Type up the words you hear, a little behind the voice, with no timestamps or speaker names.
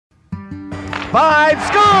5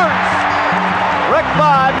 scores! Rick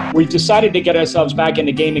Vaughn. We've decided to get ourselves back in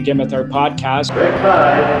the game again with our podcast. Rick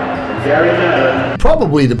Vaughn and Gary Madden.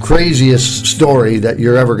 Probably the craziest story that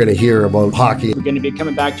you're ever going to hear about hockey. We're going to be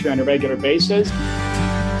coming back to you on a regular basis.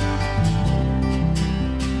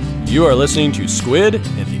 You are listening to Squid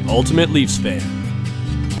and the Ultimate Leafs Fan.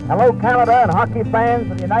 Hello, Canada and hockey fans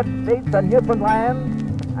of the United States and Newfoundland,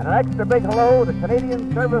 and an extra big hello to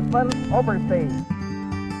Canadian servicemen overseas.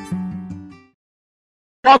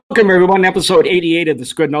 Welcome, everyone, to episode 88 of the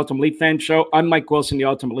Squid and Ultimate Leaf Fan Show. I'm Mike Wilson, the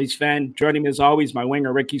Ultimate Leafs Fan. Joining me, as always, my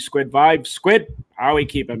winger, Ricky Squid Vibe. Squid, how are we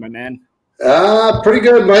keeping, my man? Pretty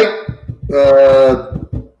good, Mike.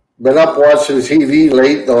 Been up watching TV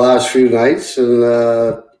late the last few nights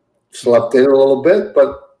and slept in a little bit,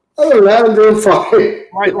 but other than that, I'm doing fine.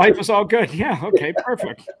 Right, life is all good. Yeah, okay,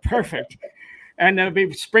 perfect.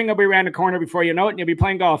 And spring will be around the corner before you know it, and you'll be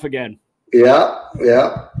playing golf again. Yeah.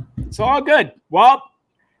 It's all good. Well,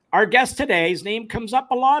 our guest today, his name comes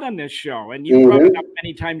up a lot on this show, and you've brought it up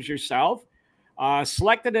many times yourself.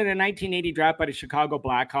 Selected in a 1980 draft by the Chicago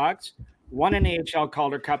Blackhawks, won an AHL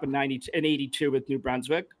Calder Cup in 82 with New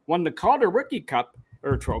Brunswick, won the Calder Rookie Cup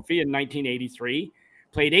or trophy in 1983,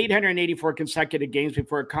 played 884 consecutive games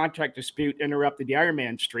before a contract dispute interrupted the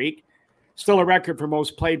Ironman streak, still a record for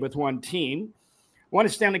most played with one team, won a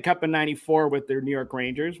Stanley Cup in 94 with their New York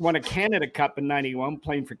Rangers, won a Canada Cup in 91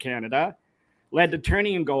 playing for Canada, led the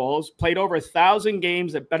tourney in goals, played over 1,000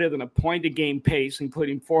 games at better than a point-a-game pace,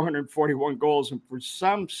 including 441 goals, and for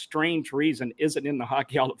some strange reason isn't in the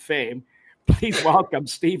Hockey Hall of Fame. Please welcome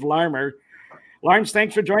Steve Larmer. Larms,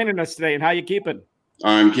 thanks for joining us today, and how you keeping?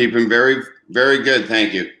 I'm keeping very, very good,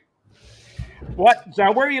 thank you. So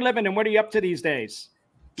where are you living, and what are you up to these days?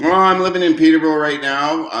 Well, I'm living in Peterborough right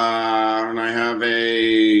now, and I have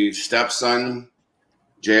a stepson,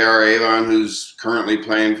 J.R. Avon, who's currently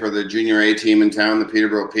playing for the junior A team in town, the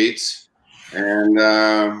Peterborough Petes, and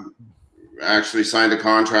actually signed a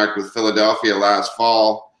contract with Philadelphia last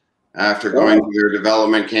fall after going to their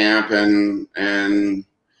development camp and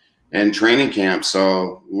training camp.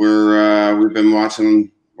 So we've been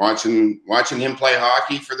watching him play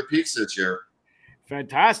hockey for the Petes this year.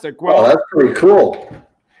 Fantastic. Well, that's pretty cool.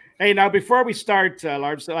 Hey, now before we start,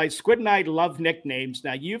 Lars, Squid and I love nicknames.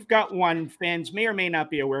 Now, you've got one fans may or may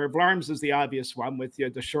not be aware of. Larms is the obvious one with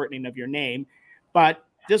the shortening of your name. But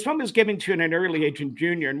this one was given to you in an early age in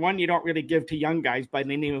junior, and one you don't really give to young guys by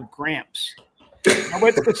the name of Gramps. Now,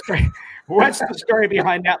 what's the story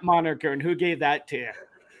behind that moniker, and who gave that to you?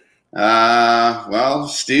 Well,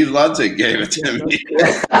 Steve Ludzik gave it to me.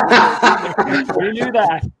 We knew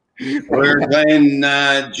that. We were playing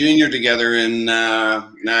junior together in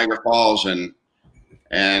Niagara Falls, and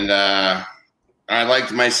I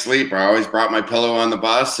liked my sleep. I always brought my pillow on the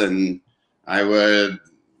bus, and I would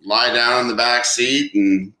lie down in the back seat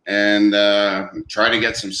and try to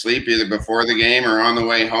get some sleep either before the game or on the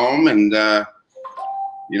way home. And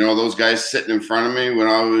those guys sitting in front of me would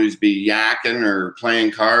always be yakking or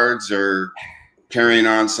playing cards or carrying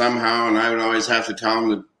on somehow, and I would always have to tell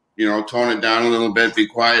them to tone it down a little bit, be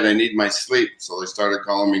quiet, I need my sleep. So they started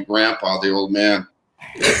calling me Grandpa, the old man.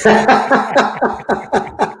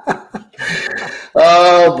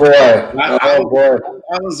 Oh, boy.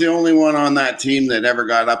 I was the only one on that team that ever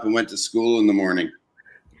got up and went to school in the morning.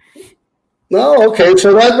 No, okay.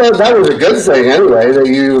 So that was a good thing anyway, that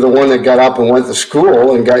you were the one that got up and went to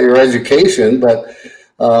school and got your education. But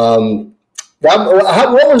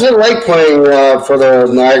what was it like playing for the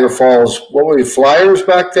Niagara Falls? What were you, Flyers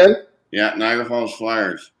back then? Yeah, Niagara Falls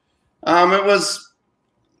Flyers. It was,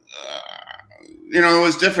 it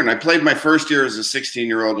was different. I played my first year as a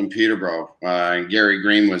 16-year-old in Peterborough, and Gary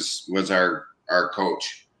Green was our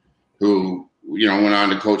coach, who went on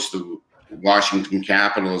to coach the Washington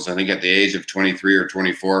Capitals. I think at the age of 23 or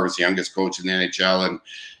 24, was the youngest coach in the NHL, and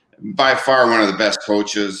by far one of the best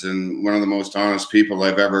coaches and one of the most honest people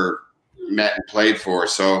I've ever met and played for.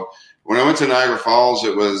 So when I went to Niagara Falls,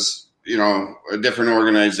 it was, a different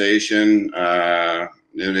organization.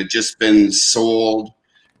 It had just been sold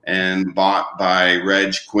and bought by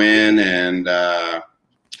Reg Quinn, and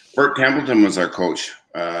Bert Templeton was our coach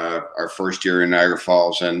our first year in Niagara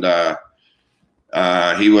Falls. And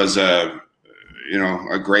he was a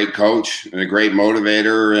great coach and a great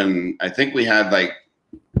motivator. And I think we had like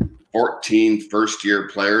 14 first-year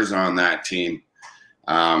players on that team.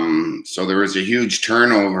 So there was a huge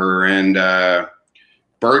turnover, and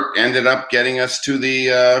Bert ended up getting us to the,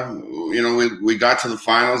 we got to the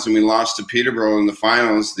finals, and we lost to Peterborough in the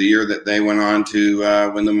finals the year that they went on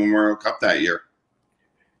to win the Memorial Cup that year.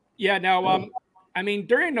 Yeah. Now, I mean,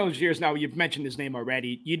 during those years, now you've mentioned his name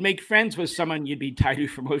already, you'd make friends with someone you'd be tied to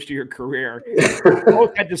for most of your career.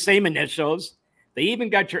 Both had the same initials. They even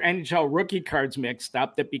got your NHL rookie cards mixed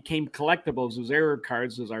up that became collectibles as error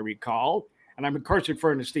cards, as I recall. And I'm, of course,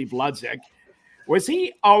 referring to Steve Ludzik. Was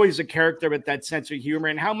he always a character with that sense of humor?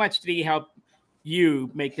 And how much did he help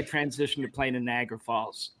you make the transition to playing in Niagara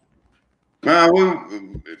Falls?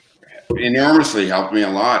 Enormously helped me a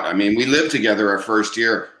lot. I mean, we lived together our first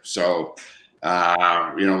year. So,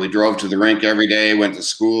 we drove to the rink every day, went to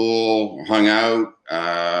school, hung out,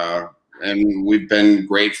 and we've been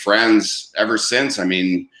great friends ever since. I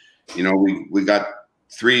mean, we got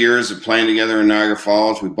 3 years of playing together in Niagara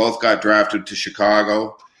Falls. We both got drafted to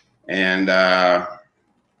Chicago and,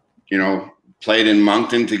 played in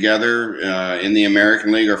Moncton together in the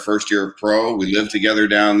American League our first year of pro. We lived together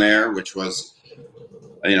down there, which was,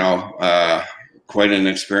 quite an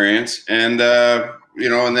experience. And,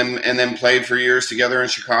 and then played for years together in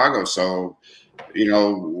Chicago. So,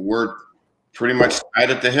 we're pretty much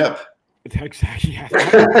tied at the hip. Exactly. Yeah.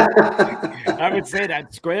 I would say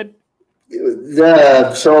that, Squid.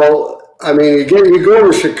 Yeah. So, I mean, you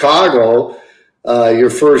go to Chicago,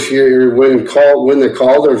 your first year, you win the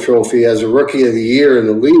Calder Trophy as a Rookie of the Year in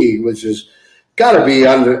the league, which has got to be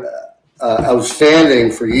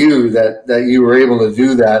outstanding for you that you were able to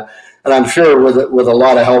do that. And I'm sure with a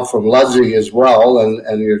lot of help from Ludzik as well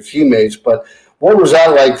and your teammates. But what was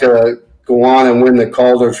that like to go on and win the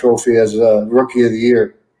Calder Trophy as a Rookie of the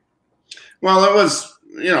Year? Well, it was,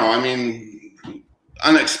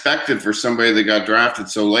 unexpected for somebody that got drafted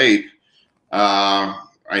so late,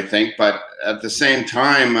 I think. But at the same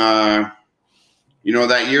time,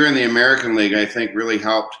 that year in the American League, I think really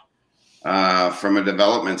helped from a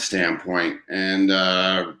development standpoint. And,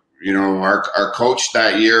 our coach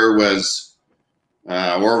that year was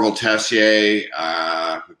Orville Tessier.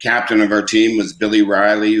 Captain of our team was Billy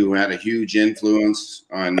Riley, who had a huge influence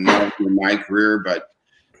on not only my career, but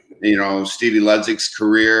Stevie Ludzik's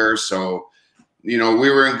career. So, we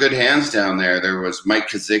were in good hands down there. There was Mike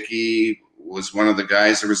Kazicki was one of the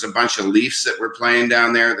guys. There was a bunch of Leafs that were playing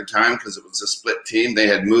down there at the time because it was a split team. They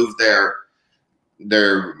had moved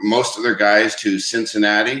most of their guys to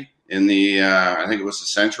Cincinnati in the I think it was the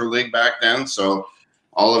Central League back then. So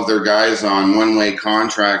all of their guys on one-way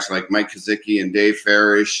contracts like Mike Kazicki and Dave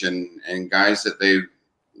Farish and guys that they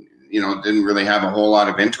didn't really have a whole lot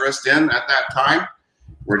of interest in at that time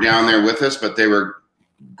were down there with us, but they were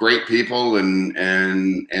great people and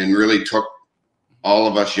really took all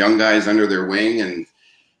of us young guys under their wing. And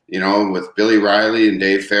with Billy Riley and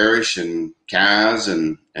Dave Farish and Kaz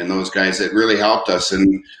and those guys, it really helped us.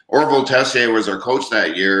 And Orville Tessier was our coach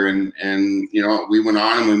that year. And we went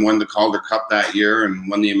on and we won the Calder Cup that year and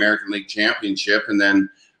won the American League Championship. And then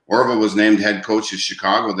Orville was named head coach of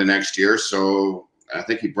Chicago the next year. So I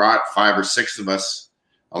think he brought 5 or 6 of us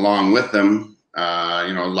along with him.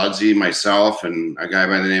 Ludzik, myself, and a guy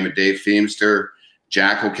by the name of Dave Feemster,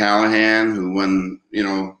 Jack O'Callahan, who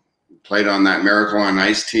played on that Miracle on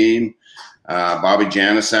Ice team, Bobby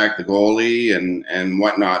Janisak, the goalie, and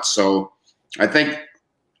whatnot. So I think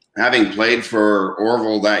having played for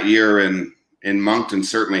Orville that year in Moncton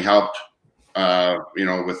certainly helped,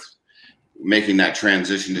 with making that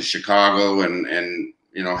transition to Chicago and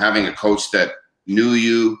having a coach that knew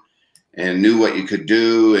you and knew what you could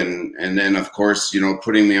do. And then, of course,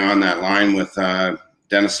 putting me on that line with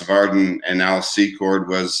Dennis Savard and Al Secord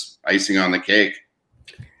was icing on the cake.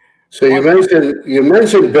 So you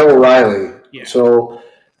mentioned Bill Riley. Yeah. So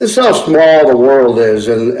this is how small the world is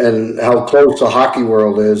and how close the hockey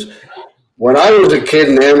world is. When I was a kid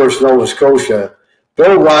in Amherst, Nova Scotia,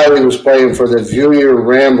 Bill Riley was playing for the Junior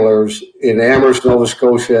Ramblers in Amherst, Nova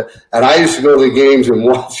Scotia, and I used to go to the games and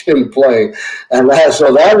watch him play. And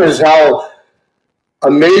that is how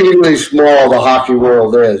amazingly small the hockey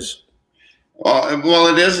world is. Well,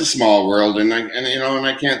 it is a small world, and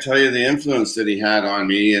I can't tell you the influence that he had on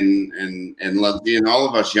me and Ludzik and all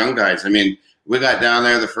of us young guys. I mean, we got down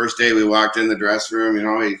there the first day we walked in the dressing room.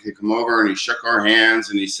 He come over and he shook our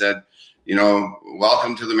hands and he said,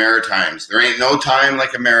 welcome to the Maritimes. There ain't no time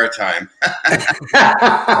like a Maritime. Well,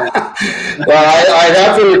 I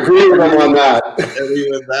have to agree with him on that. And he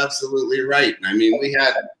was absolutely right. I mean, we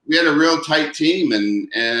had a real tight team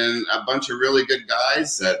and a bunch of really good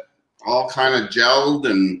guys that all kind of gelled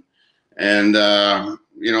and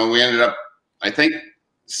we ended up, I think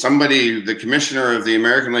the commissioner of the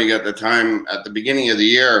American League at the time, at the beginning of the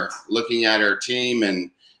year, looking at our team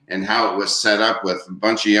and how it was set up with a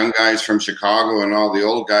bunch of young guys from Chicago and all the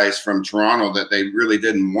old guys from Toronto that they really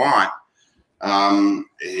didn't want.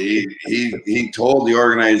 He told the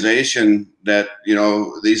organization that, you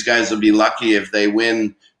know, these guys will be lucky if they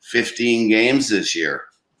win 15 games this year,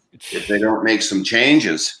 if they don't make some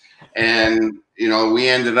changes. And, you know, we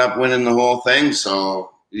ended up winning the whole thing.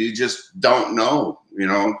 So you just don't know, you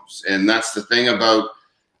know, and that's the thing about,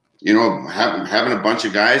 you know, having a bunch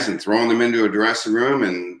of guys and throwing them into a dressing room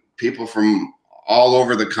and people from all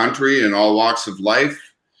over the country and all walks of life,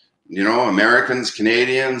 you know, Americans,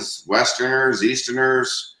 Canadians, Westerners,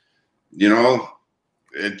 Easterners, you know,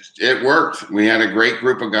 it worked. We had a great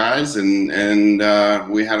group of guys and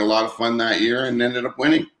we had a lot of fun that year and ended up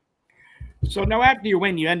winning. So now after you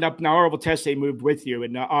win, you end up, now Orville Teste moved with you.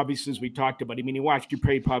 And obviously, as we talked about, I mean, he watched you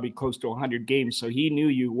play probably close to 100 games. So he knew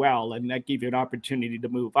you well, and that gave you an opportunity to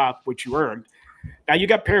move up, which you earned. Now you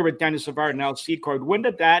got paired with Dennis Savard and Al Secord. When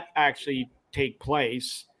did that actually take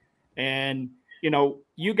place? And, you know,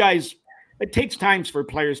 you guys, it takes time for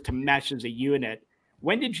players to mesh as a unit.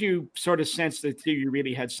 When did you sort of sense that you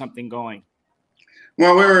really had something going?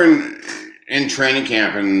 Well, we were in training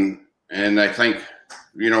camp, and I think,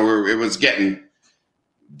 you know, it was getting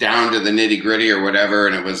down to the nitty gritty or whatever.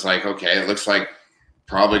 And it was like, okay, it looks like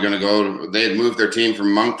probably going to go. They had moved their team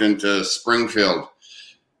from Moncton to Springfield,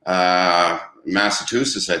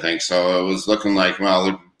 Massachusetts, I think. So it was looking like,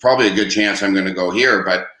 well, probably a good chance I'm going to go here.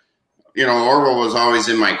 But, you know, Orville was always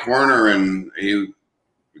in my corner, and he would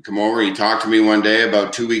come over. He talked to me one day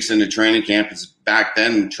about 2 weeks into training camp. Because back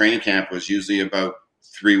then, training camp was usually about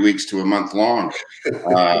 3 weeks to a month long.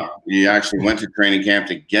 You actually went to training camp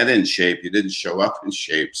to get in shape. You didn't show up in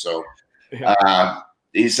shape. So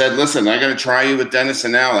he said, listen, I'm going to try you with Dennis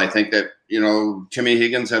and Al. I think that, you know, Timmy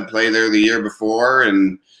Higgins had played there the year before.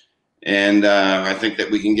 And I think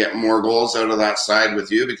that we can get more goals out of that side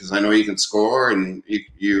with you because I know you can score and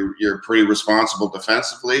you're pretty responsible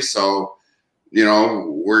defensively. So, you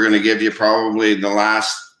know, we're going to give you probably the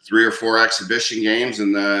last 3 or 4 exhibition games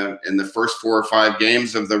in the first 4 or 5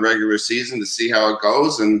 games of the regular season to see how it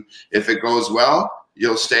goes. And if it goes well,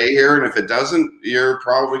 you'll stay here. And if it doesn't, you're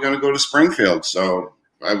probably going to go to Springfield. So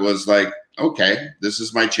I was like, okay, this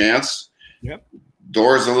is my chance. Yep.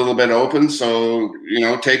 Doors a little bit open. So, you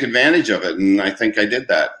know, take advantage of it. And I think I did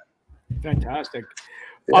that. Fantastic.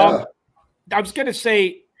 Yeah. I was going to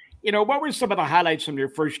say, you know, what were some of the highlights from your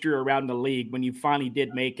first year around the league when you finally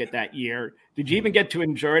did make it that year? Did you even get to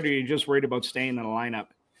enjoy it, or are you just worried about staying in the lineup?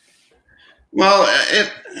 Well,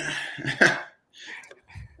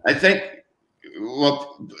 I think,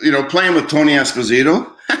 well, you know, playing with Tony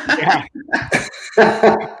Esposito. Yeah.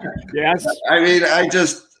 Yes. I mean,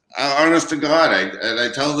 honest to God,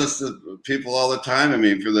 I tell this to people all the time. I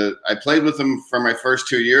mean, I played with him for my first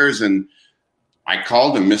 2 years, and I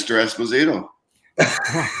called him Mr. Esposito.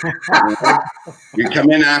 You'd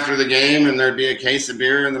come in after the game and there'd be a case of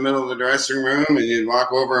beer in the middle of the dressing room and you'd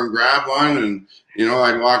walk over and grab one, and, you know,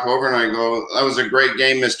 I'd walk over and I'd go, that was a great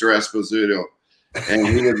game, Mr. Esposito. And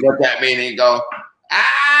he would look at me and he'd go,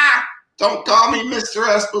 don't call me Mr.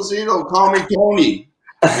 Esposito, call me Tony.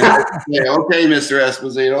 Yeah, okay, Mr.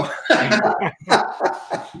 Esposito.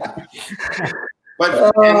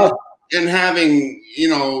 But in having, you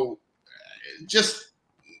know, just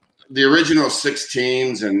the original 6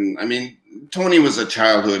 teams, and I mean, Tony was a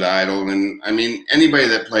childhood idol, and I mean, anybody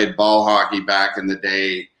that played ball hockey back in the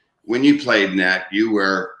day, when you played net, you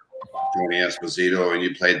were Tony Esposito, and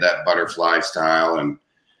you played that butterfly style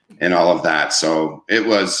and all of that. So it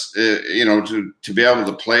was, you know, to be able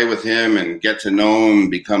to play with him and get to know him,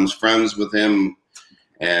 becomes friends with him.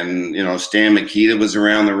 And, you know, Stan Mikita was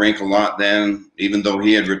around the rink a lot then, even though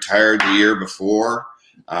he had retired the year before,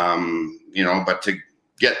 you know, but to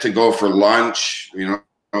get to go for lunch, you know,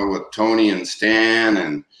 with Tony and Stan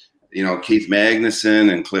and, you know, Keith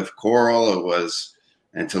Magnuson and Cliff Coral,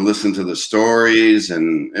 and to listen to the stories.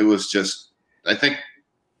 And it was just, I think,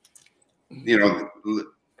 you know,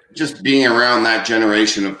 just being around that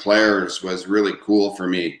generation of players was really cool for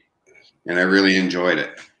me, and I really enjoyed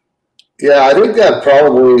it. Yeah, I think that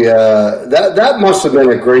probably that must have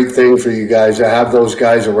been a great thing for you guys to have those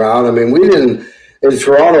guys around. I mean, we didn't in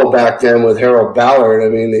Toronto back then with Harold Ballard. I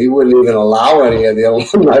mean, he wouldn't even allow any of the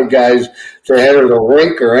alumni guys to enter the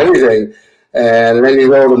rink or anything. And then you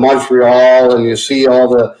go to Montreal and you see all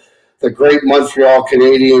the great Montreal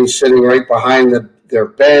Canadiens sitting right behind their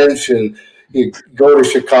bench, and you go to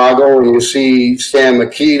Chicago and you see Stan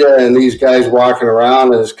Mikita and these guys walking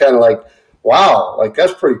around, and it's kind of like, wow, like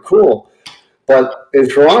that's pretty cool. But in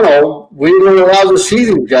Toronto, we weren't allowed to see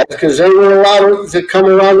these guys because they weren't allowed to come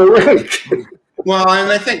around the rink. Well,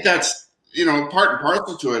 and I think that's, you know, part and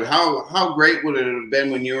parcel to it. How great would it have been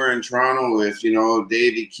when you were in Toronto with, you know,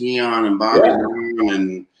 Davey Keon and Bobby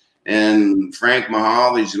Brown and Frank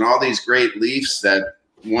Mahalich and all these great Leafs that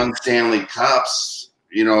won Stanley Cups,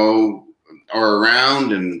 you know, are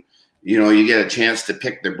around, and you know, you get a chance to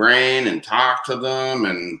pick their brain and talk to them,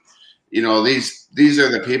 and you know, these are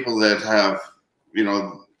the people that have, you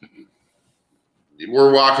know,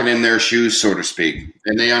 we're walking in their shoes, so to speak,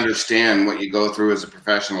 and they understand what you go through as a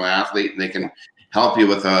professional athlete, and they can help you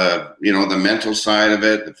with you know, the mental side of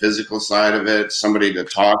it, the physical side of it, somebody to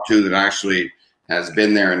talk to that actually has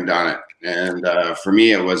been there and done it. And for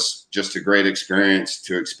me, it was just a great experience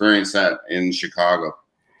to experience that in Chicago.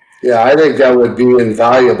 Yeah, I think that would be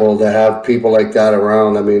invaluable to have people like that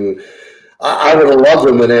around. I mean, I would have loved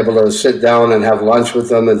to have been able to sit down and have lunch with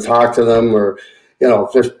them and talk to them, or, you know,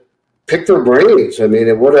 just pick their brains. I mean,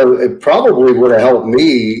 it probably would have helped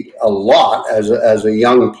me a lot as a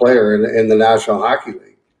young player in the National Hockey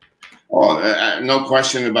League. Oh, no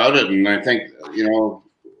question about it. And I think, you know,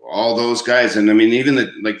 all those guys, and I mean, even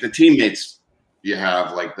the teammates you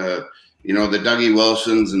have, like you know, the Dougie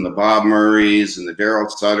Wilsons and the Bob Murrays and the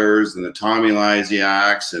Daryl Sutters and the Tommy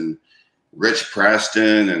Lysiaks and Rich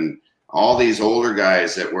Preston and all these older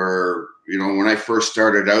guys that were, you know, when I first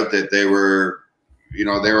started out, that they were, you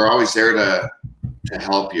know, they were always there to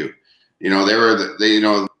help you. You know,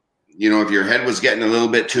 you know, if your head was getting a little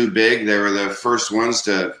bit too big, they were the first ones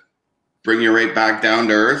to bring you right back down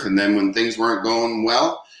to earth. And then when things weren't going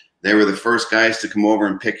well, they were the first guys to come over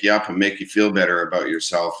and pick you up and make you feel better about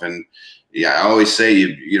yourself. And yeah, I always say,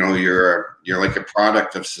 you know, you're like a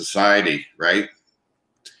product of society, right?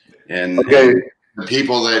 And, okay. And the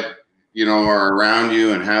people that, you know, are around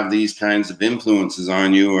you and have these kinds of influences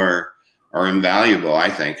on you are invaluable,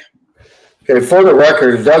 I think. Okay, for the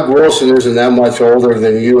record, Doug Wilson isn't that much older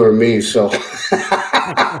than you or me, so.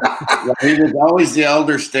 Well, he was always the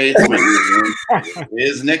elder statesman.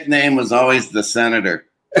 His nickname was always the Senator.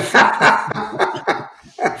 He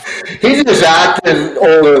just acted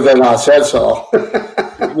older than us, that's all.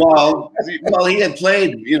 well, he had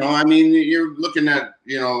played, you know, I mean, you're looking at,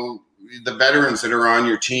 you know, the veterans that are on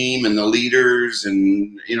your team and the leaders,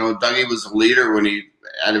 and, you know, Dougie was a leader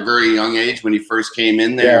at a very young age when he first came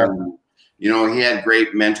in there. Yeah. And, you know, he had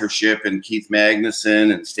great mentorship, and Keith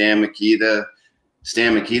Magnuson and Stan Mikita.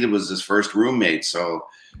 Stan Mikita was his first roommate. So,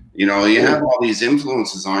 you know, you have all these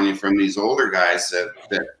influences on you from these older guys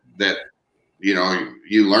that you know,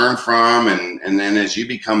 you learn from, and then as you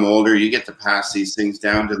become older, you get to pass these things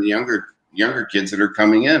down to the younger kids that are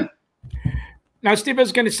coming in. Now, Steve, I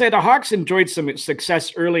was going to say the Hawks enjoyed some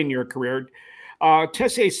success early in your career.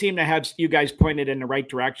 Tessier seemed to have you guys pointed in the right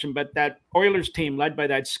direction, but that Oilers team led by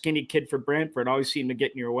that skinny kid for Brantford always seemed to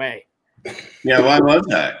get in your way. Yeah, why was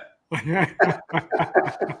that?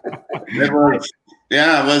 It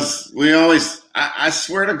was. We always. I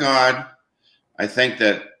swear to God, I think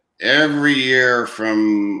that every year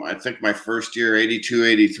from, I think my first year, 82,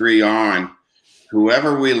 83 on,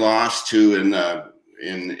 whoever we lost to in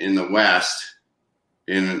the West,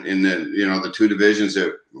 in the, you know, the two divisions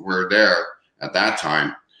that were there at that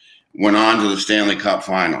time, went on to the Stanley Cup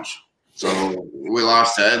Finals. So we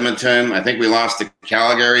lost to Edmonton. I think we lost to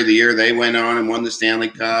Calgary the year they went on and won the Stanley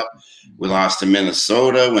Cup. We lost to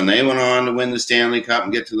Minnesota when they went on to win the Stanley Cup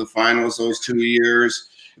and get to the finals those 2 years.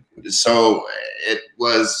 So it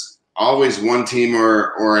was always one team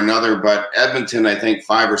or another, but Edmonton, I think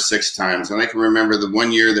 5 or 6 times. And I can remember the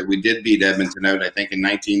one year that we did beat Edmonton out, I think in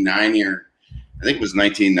 1990, or I think it was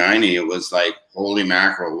 1990. It was like, holy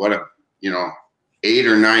mackerel, what a, you know, 8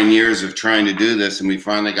 or 9 years of trying to do this, and we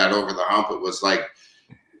finally got over the hump. It was like,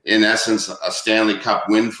 in essence, a Stanley Cup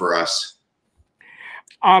win for us.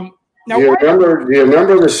 Now, do you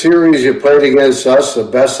remember the series you played against us, the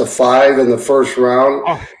best of 5 in the first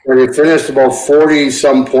round, and you finished about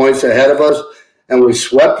 40-some points ahead of us, and we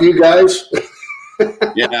swept you guys?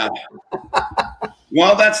 Yeah.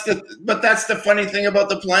 Well, that's the funny thing about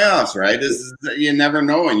the playoffs, right? Is that you never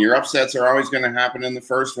know, and your upsets are always going to happen in the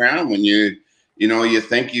first round when you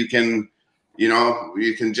think you can,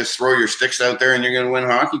 you can just throw your sticks out there and you're going to win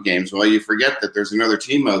hockey games. Well, you forget that there's another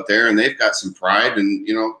team out there and they've got some pride, and,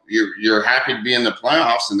 you're happy to be in the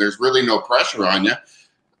playoffs and there's really no pressure on you.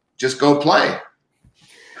 Just go play.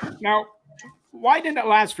 Now, why didn't it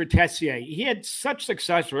last for Tessier? He had such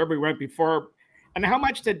success wherever he went before. And how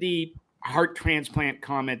much did the heart transplant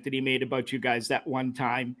comment that he made about you guys that one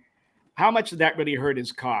time, how much did that really hurt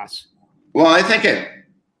his cause? Well, I think it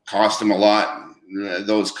cost him a lot.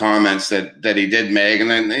 Those comments that he did make.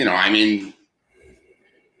 And then,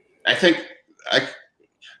 I think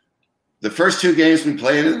the first 2 games we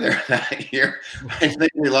played in there that year, I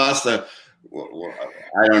think we lost I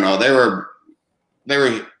don't know. They were,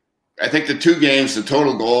 I think the 2 games, the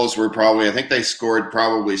total goals were probably, I think they scored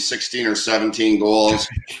probably 16 or 17 goals.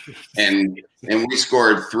 And and we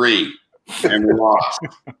scored 3 and we lost.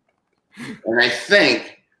 And I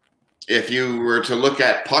think if you were to look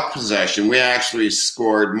at puck possession, we actually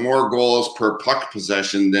scored more goals per puck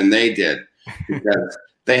possession than they did because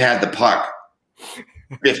they had the puck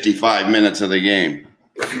 55 minutes of the game.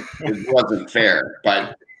 It wasn't fair.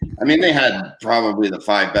 But, I mean, they had probably the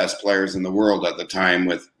 5 best players in the world at the time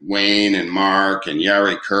with Wayne and Mark and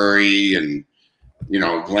Yari Curry and,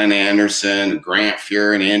 Glenn Anderson, Grant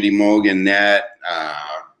Fuhr and Andy Mogan net.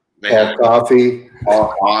 They had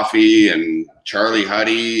Paul Coffey and Charlie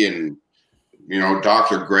Huddy and,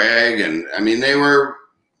 Dr. Greg. And, I mean, they were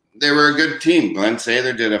a good team. Glenn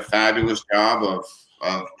Sather did a fabulous job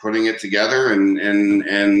of putting it together, and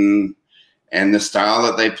the style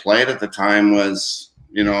that they played at the time was,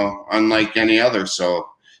 unlike any other. So,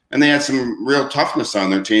 and they had some real toughness on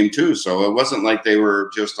their team too. So it wasn't like they were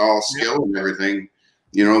just all skill and everything,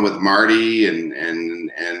 with Marty and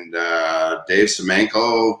Dave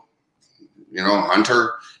Semenko,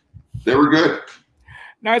 Hunter, they were good.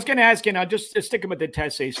 Now, I was going to ask, just sticking with the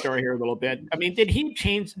Tessé story here a little bit. I mean, did he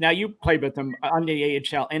change? Now, you played with him on the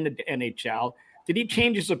AHL and the NHL. Did he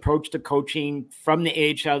change his approach to coaching from the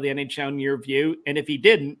AHL to the NHL in your view? And if he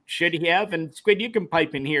didn't, should he have? And Squid, you can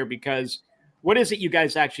pipe in here, because what is it you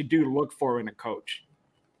guys actually do look for in a coach?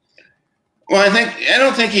 Well, I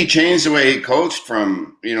don't think he changed the way he coached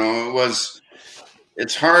from,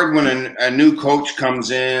 it's hard when a new coach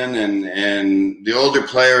comes in, and the older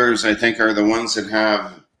players, I think, are the ones that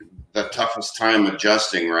have the toughest time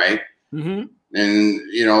adjusting, right? Mm-hmm. And,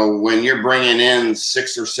 when you're bringing in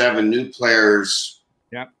 6 or 7 new players,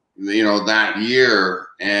 that year,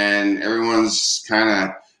 and everyone's kind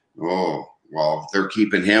of, well, if they're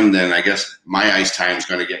keeping him, then I guess my ice time is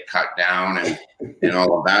going to get cut down and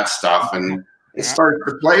all of that stuff. And it starts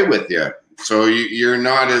to play with you. So you're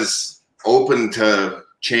not as open to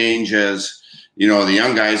change as, the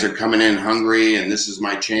young guys are coming in hungry, and this is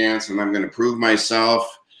my chance, and I'm going to prove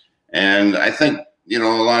myself. And I think, a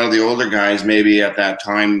lot of the older guys maybe at that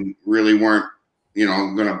time really weren't,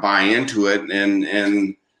 going to buy into it.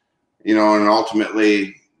 And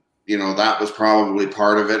ultimately, that was probably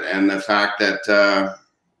part of it. And the fact that,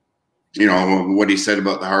 what he said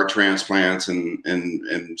about the heart transplants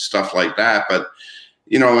and stuff like that. But,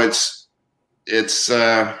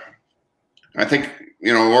 I think,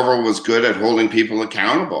 Orville was good at holding people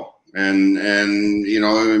accountable. And at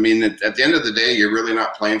the end of the day, you're really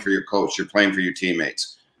not playing for your coach. You're playing for your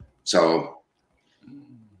teammates. So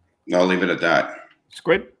I'll leave it at that.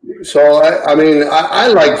 Squid? So, I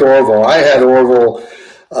liked Orville. I had Orville.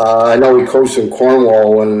 I know he coached in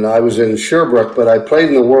Cornwall when I was in Sherbrooke, but I played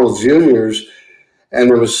in the World Juniors, and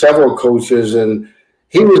there was several coaches, and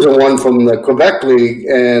he was the one from the Quebec League.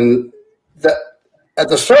 And at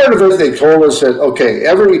the start of it, they told us that, okay,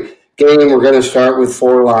 every game we're going to start with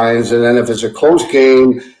 4 lines, and then if it's a close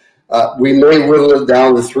game, we may whittle it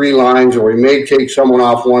down to 3 lines, or we may take someone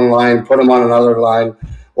off one line, put them on another line.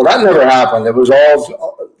 Well, that never happened. It was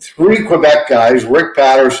all 3 Quebec guys, Rick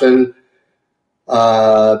Patterson,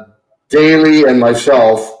 Daly, and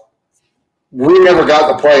myself. We never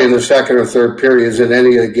got to play in the second or third periods in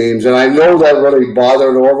any of the games, and I know that really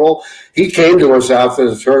bothered Orville. He came to us after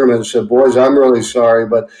the tournament and said, boys, I'm really sorry,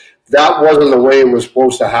 but that wasn't the way it was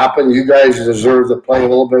supposed to happen. You guys deserve to play a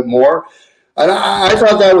little bit more. And I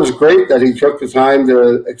thought that was great that he took the time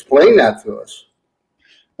to explain that to us.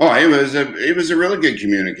 Oh, he was a really good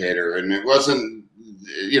communicator, and it wasn't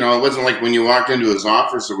like when you walked into his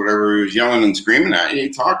office or whatever, he was yelling and screaming at you. He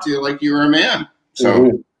talked to you like you were a man.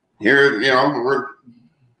 So here, we're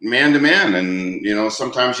man to man, and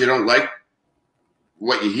sometimes you don't like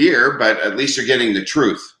what you hear, but at least you're getting the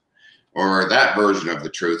truth, or that version of the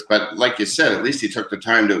truth. But like you said, at least he took the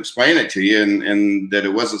time to explain it to you, and that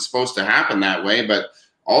it wasn't supposed to happen that way. But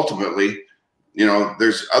ultimately,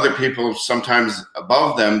 there's other people sometimes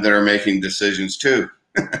above them that are making decisions too.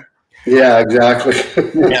 Yeah, exactly.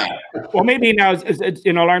 Yeah. Well, maybe now,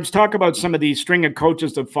 Lawrence, talk about some of these string of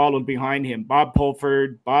coaches that followed behind him: Bob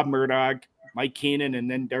Pulford, Bob Murdoch, Mike Keenan, and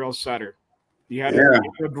then Daryl Sutter. You had a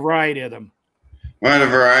variety of them. Well, I had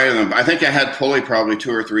a variety of them. I think I had Pulley probably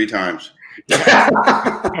 2 or 3 times.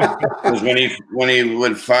 Because when he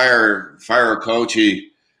would fire a coach,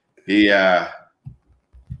 he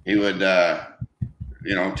would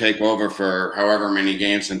take over for however many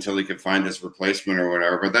games until he could find his replacement or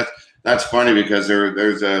whatever. But that's funny, because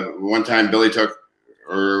there's one time Billy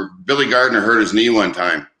Gardner hurt his knee one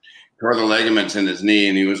time, tore the ligaments in his knee,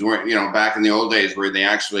 and he was wearing, back in the old days where they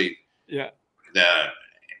actually the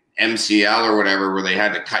MCL or whatever, where they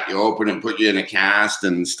had to cut you open and put you in a cast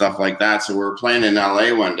and stuff like that. So we were playing in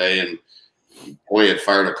LA one day, and Pulley had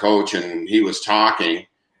fired a coach, and he was talking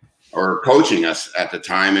or coaching us at the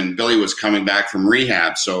time, and Billy was coming back from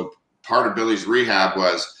rehab. So part of Billy's rehab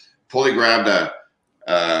was Pulley grabbed a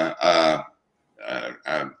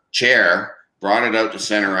chair, brought it out to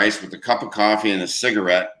center ice with a cup of coffee and a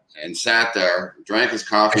cigarette, and sat there, drank his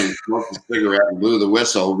coffee and smoked his cigarette and blew the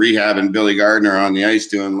whistle, rehab and Billy Gardner on the ice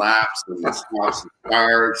doing laps and stops and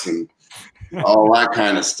starts and all that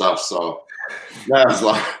kind of stuff. So that was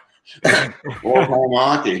like old home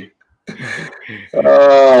hockey.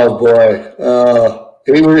 Oh boy,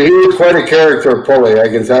 he was quite a character, Pulley. I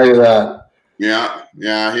can tell you that.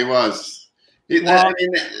 Yeah, he was. I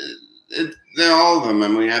mean, all of them.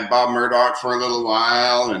 And we had Bob Murdoch for a little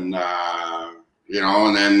while, and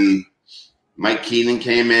and then Mike Keenan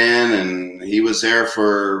came in, and he was there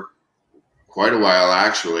for quite a while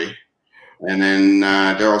actually. And then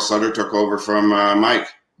Daryl Sutter took over from Mike.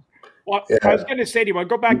 Well, yeah. I was going to say to you, I'll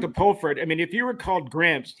go back to Pulford. I mean, if you were called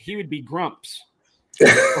Gramps, he would be Grumps.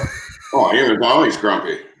 Oh, he was always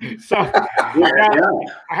grumpy. So,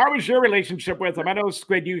 how was your relationship with him? I know,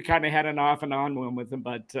 Squid, you kind of had an off and on one with him,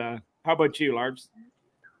 but how about you, Larbs?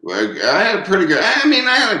 Well, I had a pretty good. I mean,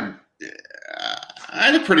 I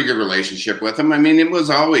had a pretty good relationship with him. I mean, it was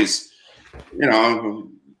always, trying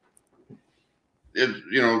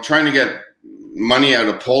to get money out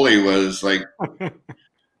of Pulley was like,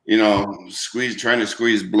 trying to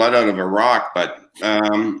squeeze blood out of a rock. But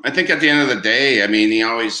I think at the end of the day, I mean, he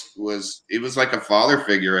was like a father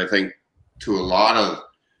figure, I think, to a lot of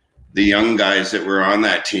the young guys that were on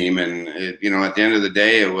that team. And, at the end of the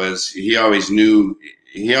day, he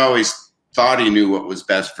always thought he knew what was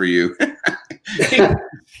best for you. He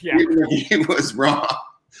was wrong.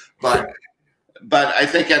 But I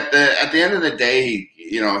think at the end of the day,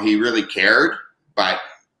 he really cared, but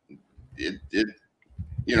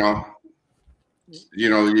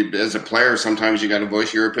as a player, sometimes you got to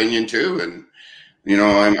voice your opinion too. And,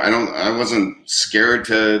 I wasn't scared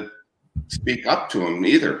to speak up to him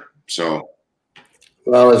either. So.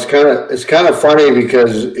 Well, it's kind of funny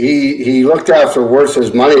because he looked after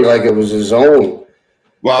Wirtz's money like it was his own.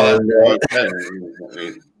 Well,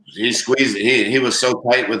 he squeezed. He was so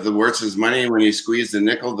tight with the Wirtz's money when he squeezed the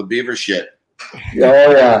nickel, the beaver shit. Oh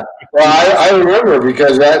yeah. Well, I remember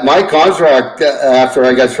because my contract after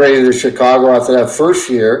I got traded to Chicago after that first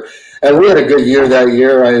year, and we had a good year that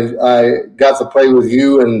year. I got to play with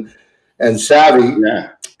you and Savvy.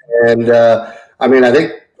 Yeah. And I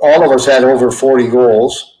think all of us had over 40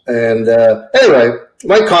 goals. And anyway,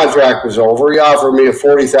 my contract was over. He offered me a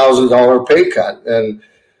 $40,000 pay cut, and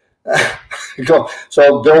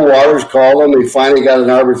so Bill Waters called him. He finally got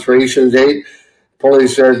an arbitration date. Pulley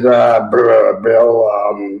said, Bill,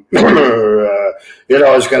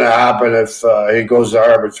 it's going to happen if he goes to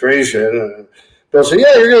arbitration. Bill said,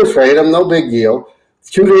 yeah, you're going to trade him. No big deal.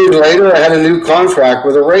 2 days later, I had a new contract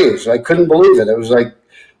with a raise. I couldn't believe it. It was like,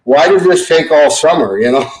 why did this take all summer,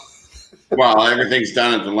 Well, everything's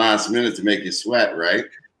done at the last minute to make you sweat, right?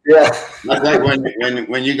 Yeah. That's like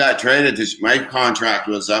when you got traded, my contract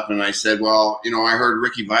was up, and I said, well, I heard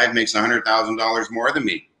Ricky Vive makes $100,000 more than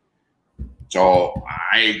me. So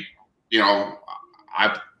I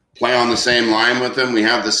play on the same line with him. We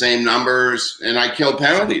have the same numbers, and I kill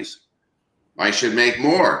penalties. I should make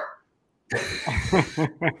more.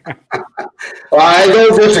 Well, I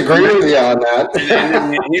don't disagree with you on that.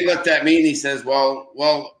 And he looked at me and he says,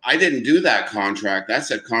 well, I didn't do that contract.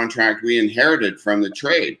 That's a contract we inherited from the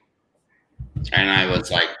trade. And I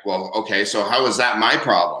was like, well, okay, so how is that my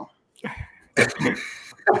problem?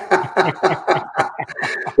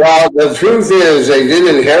 Well, the truth is they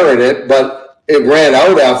did inherit it, but it ran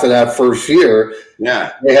out after that first year.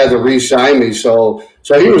 Yeah. They had to re-sign me, so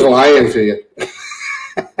he was lying to you.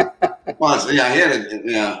 Well, yeah, he had it.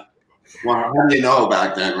 Yeah. Well, how do you know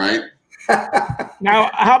back then, right?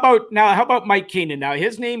 Now, how about Mike Keenan? Now,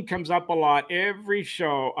 his name comes up a lot every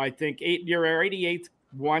show. I think you're our 88th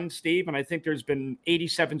one, Steve, and I think there's been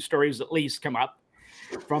 87 stories at least come up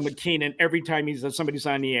from Keenan every time somebody's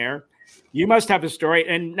on the air. You must have a story.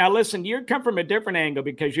 And now, listen, you come from a different angle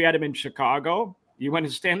because you had him in Chicago. You won a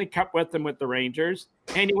Stanley Cup with him with the Rangers,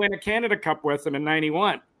 and you won a Canada Cup with him in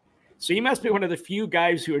 '91. So you must be one of the few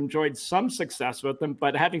guys who enjoyed some success with them.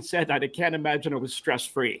 But having said that, I can't imagine it was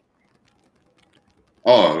stress-free.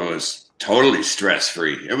 Oh, it was totally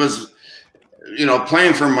stress-free. It was,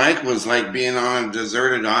 playing for Mike was like being on a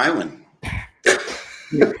deserted island.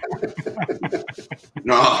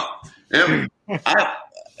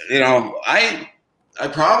 I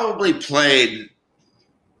probably played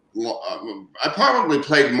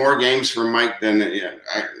more games for Mike than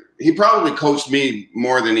he probably coached me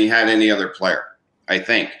more than he had any other player, I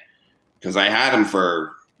think. because I had him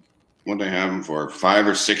for, what did I have him for? 5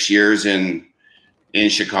 or 6 years in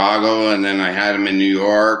Chicago, and then I had him in New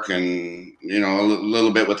York, and a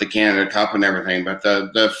little bit with the Canada Cup and everything. But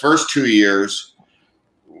the first 2 years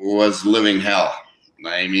was living hell.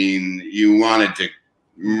 I mean, you wanted to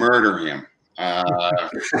murder him. Tell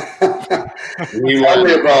me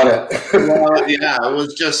about it. Well, yeah, it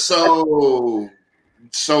was just so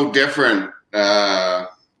different.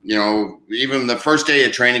 Even the first day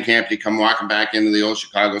of training camp, you come walking back into the old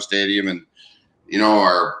Chicago Stadium, and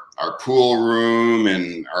our pool room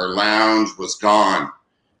and our lounge was gone,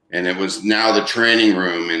 and it was now the training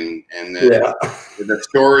room and the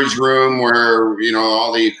storage room where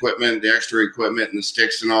all the equipment, the extra equipment, and the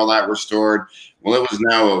sticks and all that were stored. Well, it was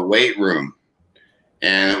now a weight room,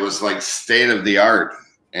 and it was like state of the art.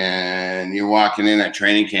 And you're walking in at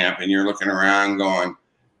training camp, and you're looking around, going,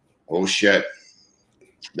 "Oh shit,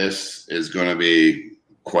 this is going to be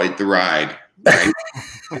quite the ride." Right?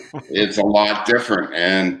 It's a lot different.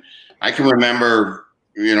 And I can remember,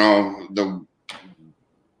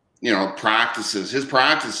 practices. His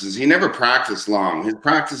practices, he never practiced long. His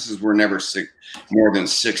practices were never more than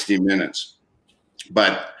 60 minutes.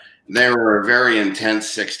 But they were a very intense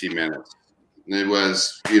 60 minutes. It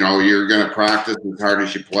was, you're going to practice as hard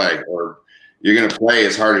as you play, or you're going to play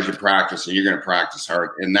as hard as you practice, and you're going to practice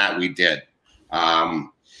hard. And that we did. And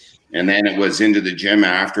then it was into the gym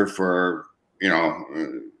after for,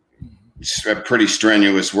 a pretty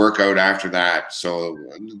strenuous workout after that. So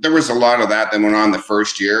there was a lot of that went on the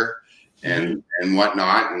first year and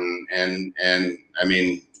whatnot. And I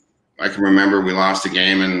mean, I can remember we lost a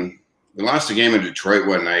game in Detroit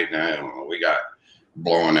one night, and I don't know, we got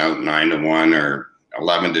blown out 9-1 or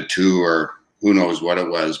 11-2 or who knows what it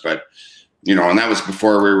was, but and that was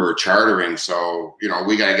before we were chartering. So,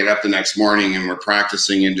 we got to get up the next morning, and we're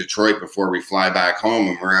practicing in Detroit before we fly back home.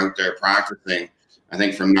 And we're out there practicing, I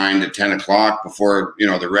think from 9 to 10 o'clock before,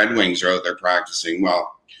 the Red Wings are out there practicing.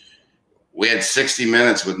 Well, we had 60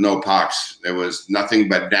 minutes with no pucks. There was nothing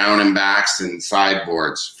but down and backs and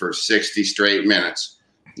sideboards for 60 straight minutes,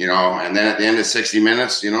 and then at the end of 60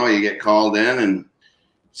 minutes, you get called in, and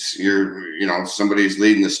you're, somebody's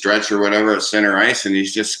leading the stretch or whatever at center ice, and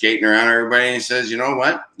he's just skating around everybody. And he says, "You know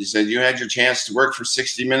what? He said, you had your chance to work for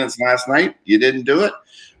 60 minutes last night. You didn't do it.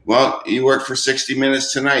 Well, you worked for 60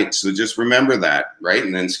 minutes tonight. So just remember that." Right.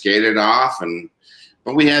 And then skated off.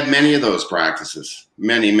 But we had many of those practices,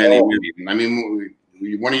 many. I mean,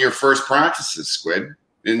 one of your first practices, Squid,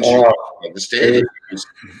 in the stadium.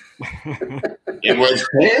 It was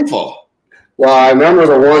painful. Well, I remember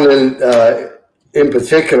the one in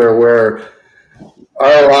particular where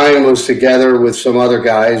our line was together with some other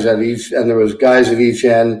guys at each, and there was guys at each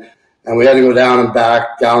end, and we had to go down and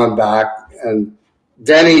back, and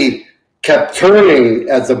Denny kept turning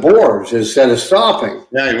at the boards instead of stopping.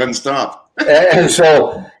 Yeah, he wouldn't stop. And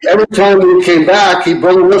so every time we came back, he'd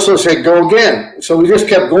bring a whistle and say, "Go again." So we just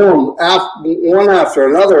kept going one after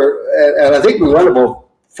another, and I think we went about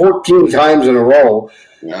 14 times in a row.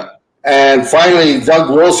 Yeah. And finally, Doug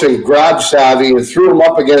Wilson grabbed Savvy and threw him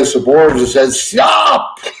up against the boards and said,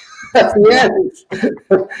 "Stop!" at the end.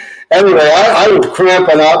 Anyway, I was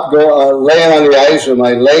cramping up, laying on the ice, and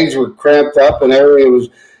my legs were cramped up and everything.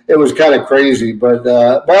 It was kind of crazy. But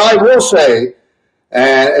I will say,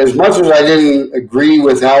 as much as I didn't agree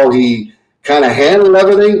with how he kind of handled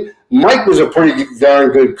everything, Mike was a pretty darn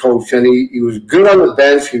good coach, and he was good on the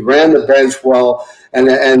bench. He ran the bench well. And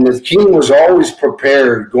the team was always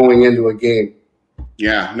prepared going into a game.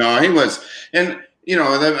 Yeah, no, he was. And,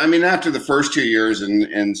 I mean, after the first 2 years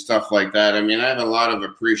and stuff like that, I mean, I have a lot of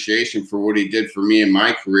appreciation for what he did for me in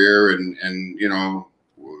my career and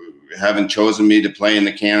having chosen me to play in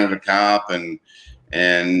the Canada Cup and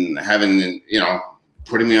having,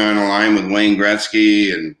 putting me on a line with Wayne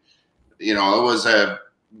Gretzky. And, it was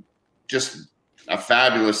just a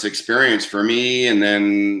fabulous experience for me. And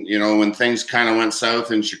then, when things kind of went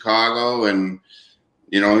south in Chicago, and,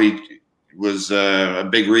 he was a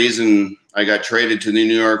big reason I got traded to the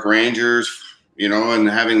New York Rangers, and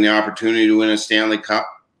having the opportunity to win a Stanley Cup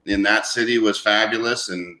in that city was fabulous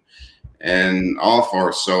and all for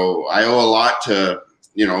us. So I owe a lot to,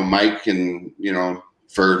 Mike and,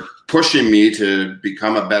 for pushing me to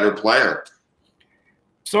become a better player.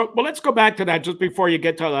 So, well, let's go back to that just before you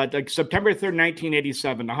get to that. Like September 3rd,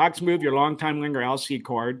 1987, the Hawks moved your longtime winger, L.C.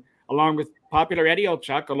 Cord, along with popular Eddie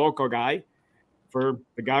Olchuk, a local guy, for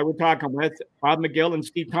the guy we're talking with, Bob McGill and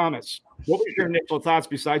Steve Thomas. What was your initial thoughts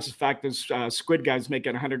besides the fact this Squid guy's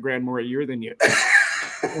making $100,000 more a year than you?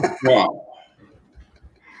 Well,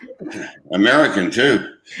 American too.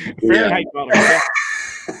 Fahrenheit,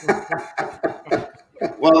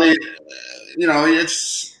 Well, you know,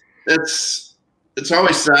 it's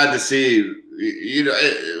always sad to see, you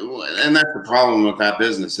know, and that's the problem with that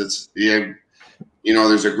business. It's, you know,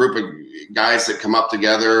 there's a group of guys that come up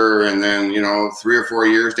together, and then, you know, 3 or 4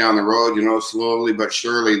 years down the road, you know, slowly but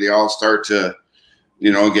surely they all start to,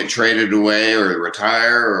 you know, get traded away or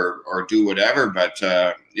retire or do whatever. But,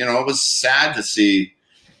 you know, it was sad to see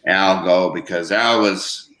Al go, because Al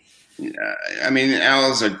was,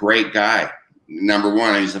 Al is a great guy. Number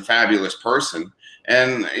one, he's a fabulous person.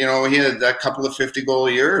 And, you know, he had a couple of 50-goal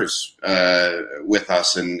years with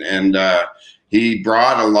us. And he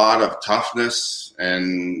brought a lot of toughness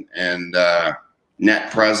and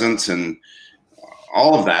net presence and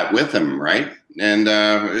all of that with him, right? And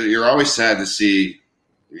you're always sad to see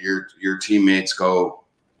your teammates go.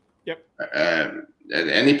 Yep. At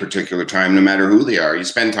any particular time, no matter who they are. You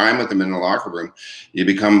spend time with them in the locker room, you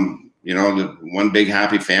become, you know, the one big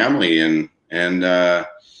happy family. And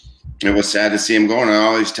it was sad to see him go. And I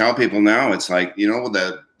always tell people now, it's like, you know,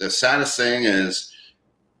 the saddest thing is,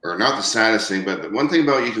 or not the saddest thing, but the one thing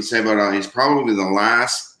about you can say about Al, he's probably the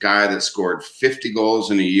last guy that scored 50 goals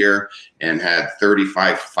in a year and had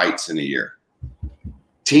 35 fights in a year.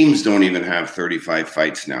 Teams don't even have 35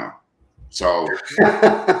 fights now. So,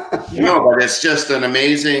 you know, but it's just an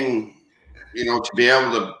amazing, you know, to be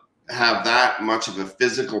able to have that much of a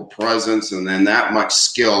physical presence and then that much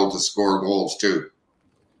skill to score goals too.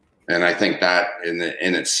 And I think that in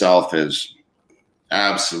itself is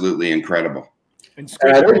absolutely incredible. And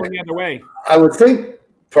Squid going the other way. I would think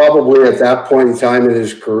probably at that point in time in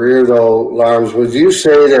his career, though, Larms, would you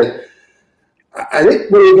say that, I think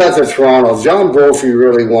when he got to Toronto, John Brophy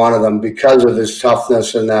really wanted him because of his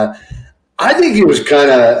toughness and that. I think he was kind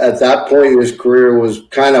of, at that point in his career, was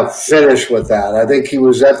kind of finished with that. I think he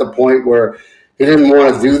was at the point where he didn't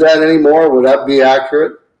want to do that anymore. Would that be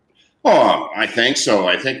accurate? Oh, I think so.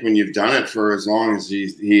 I think when you've done it for as long as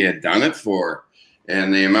he had done it for,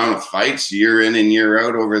 and the amount of fights year in and year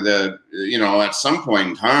out over the, you know, at some point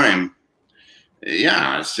in time,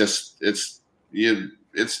 yeah, it's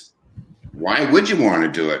why would you want to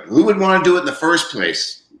do it? Who would want to do it in the first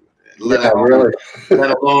place? Let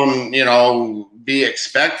alone, you know, be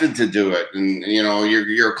expected to do it. And, you know,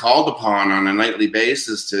 you're called upon on a nightly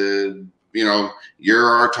basis to, you know, you're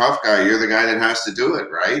our tough guy. You're the guy that has to do it,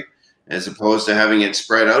 right? As opposed to having it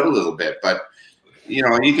spread out a little bit. But, you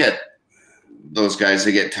know, you get those guys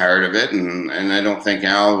that get tired of it. And I don't think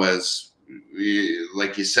Al was,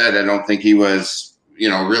 like you said, I don't think he was, you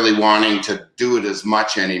know, really wanting to do it as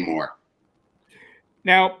much anymore.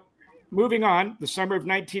 Now, moving on, the summer of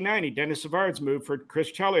 1990, Dennis Savard's moved for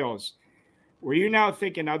Chris Chelios. Were you now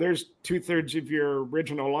thinking, now there's 2/3 of your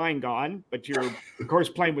original line gone, but you're, of course,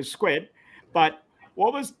 playing with Squid. But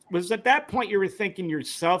what was at that point you were thinking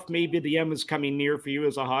yourself, maybe the end was coming near for you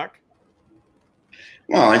as a Hawk?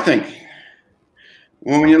 Well, I think,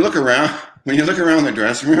 when you look around the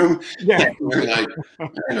dressing room, yeah, you're like,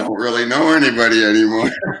 I don't really know anybody anymore.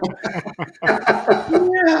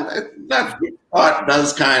 Yeah, that thought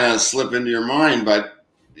does kind of slip into your mind, but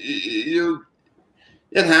it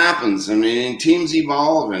happens. I mean, teams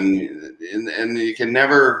evolve, and you can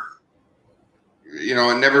never, you know,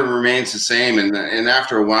 it never remains the same. And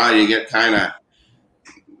after a while, you get kind of,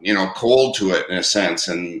 you know, cold to it in a sense,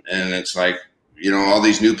 and it's like, you know, all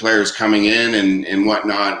these new players coming in and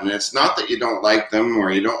whatnot. And it's not that you don't like them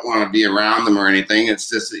or you don't want to be around them or anything. It's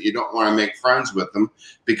just that you don't want to make friends with them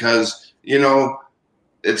because, you know,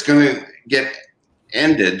 it's going to get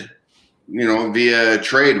ended, you know, via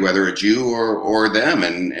trade, whether it's you or them.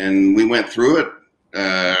 And we went through it,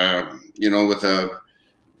 you know, with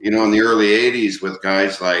you know, in the early 80s with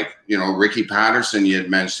guys like, you know, Ricky Patterson, you had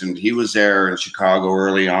mentioned. He was there in Chicago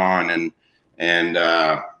early on. And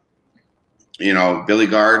you know, Billy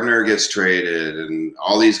Gardner gets traded, and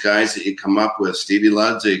all these guys that you come up with, Stevie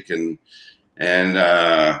Ludzik, and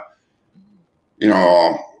you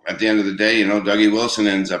know, at the end of the day, you know, Dougie Wilson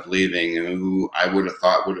ends up leaving, who I would have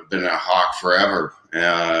thought would have been a Hawk forever.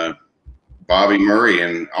 Bobby Murray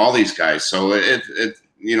and all these guys. So it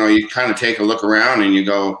you know, you kind of take a look around and you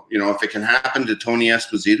go, you know, if it can happen to Tony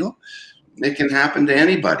Esposito, it can happen to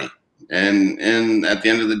anybody. And at the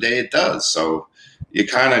end of the day, it does. So you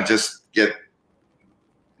kind of just get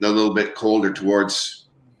a little bit colder towards,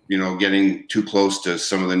 you know, getting too close to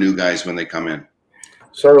some of the new guys when they come in.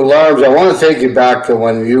 So, Larms, I want to take you back to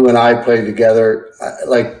when you and I played together.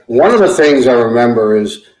 Like, one of the things I remember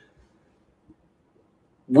is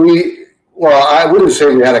I wouldn't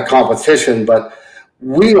say we had a competition, but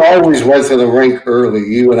we always went to the rink early,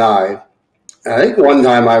 you and I. And I think one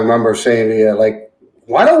time I remember saying to you, like,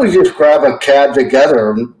 why don't we just grab a cab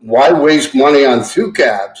together? Why waste money on 2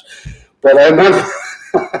 cabs? But I remember,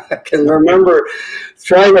 I can remember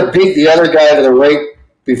trying to beat the other guy to the rake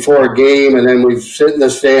before a game, and then we'd sit in the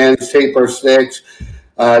stands, tape our sticks.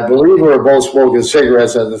 I believe we were both smoking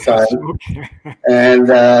cigarettes at the time.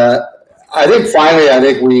 And I think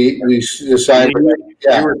finally, we decided.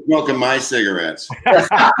 You were smoking my cigarettes.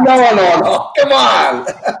 No. Come on.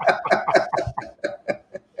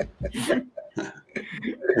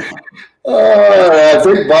 I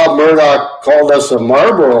think Bob Murdoch called us a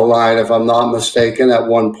Marlboro line, if I'm not mistaken, at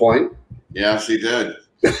one point. Yes, he did.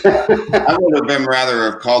 I would have been rather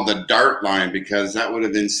have called the dart line because that would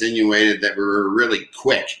have insinuated that we were really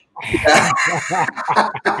quick. I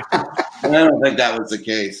don't think that was the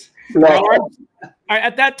case. Well,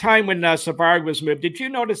 at that time when Savard was moved, did you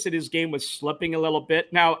notice that his game was slipping a little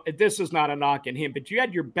bit? Now, this is not a knock on him, but you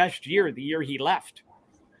had your best year the year he left.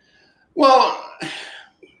 Well,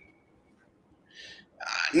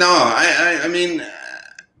 no, I mean,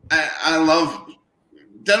 I love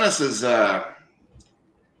Dennis's. I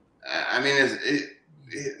mean,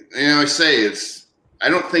 I say I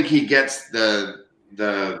don't think he gets the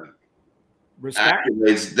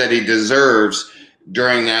accolades that he deserves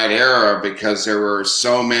during that era because there were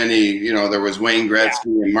so many. There was Wayne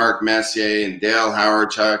Gretzky and Mark Messier and Dale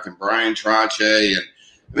Hawerchuk and Brian Trottier, and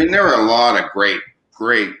I mean, there were a lot of great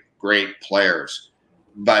players,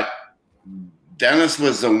 but Dennis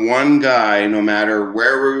was the one guy, no matter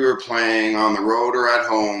where we were playing, on the road or at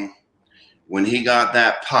home, when he got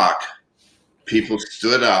that puck, people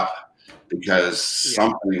stood up because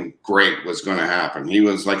something great was going to happen. He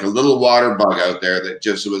was like a little water bug out there that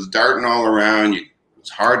just was darting all around. It was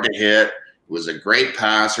hard to hit. He was a great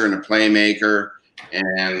passer and a playmaker.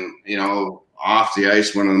 And, off the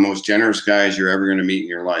ice, one of the most generous guys you're ever going to meet in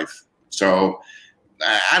your life. So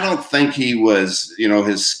I don't think he was,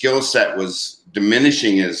 his skill set was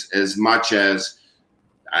diminishing as much as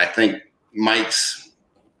I think Mike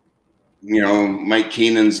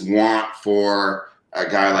Keenan's want for a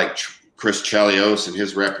guy like Chris Chelios and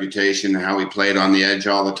his reputation and how he played on the edge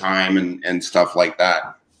all the time and stuff like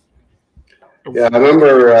that. Yeah, I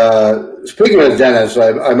remember, speaking of Dennis, I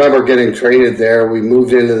remember getting traded there. We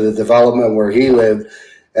moved into the development where he lived,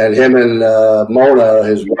 and him and Mona,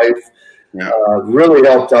 his wife, really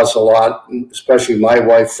helped us a lot, especially my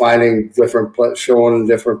wife, finding showing in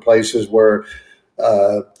different places where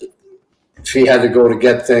she had to go to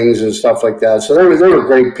get things and stuff like that. So they were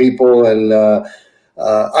great people, and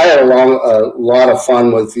I had a lot of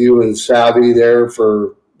fun with you and Savvy there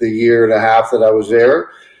for the year and a half that I was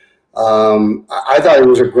there. I thought he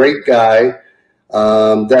was a great guy.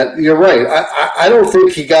 That you're right. I don't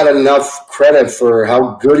think he got enough credit for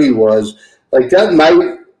how good he was. Like that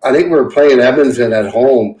night, I think we were playing Edmonton at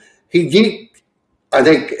home. He geeked, I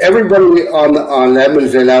think, everybody on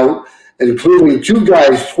Edmonton out, including two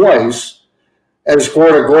guys twice, and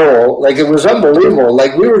scored a goal. Like, it was unbelievable.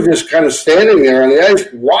 Like, we were just kind of standing there on the ice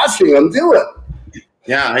watching him do it.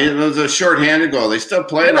 Yeah, it was a shorthanded goal. They still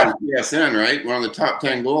play it on PSN, right? One of the top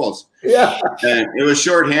 10 goals. Yeah. And it was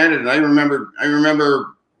shorthanded. And I remember,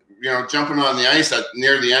 jumping on the ice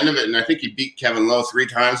near the end of it, and I think he beat Kevin Lowe 3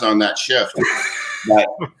 times on that shift. But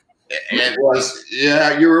it was,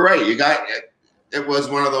 you were right. It was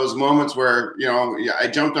one of those moments where, I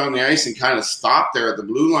jumped on the ice and kind of stopped there at the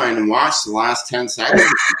blue line and watched the last 10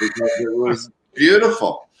 seconds because it was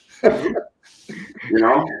beautiful. And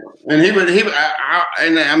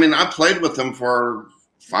I played with him for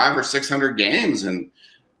 500 or 600 games, and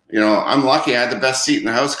I'm lucky I had the best seat in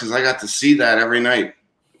the house because I got to see that every night.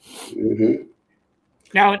 Mm-hmm.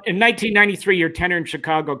 Now, in 1993, your tenure in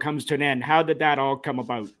Chicago comes to an end. How did that all come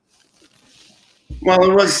about? Well,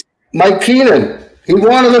 it was Mike Keenan. He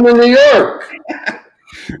wanted him in New York.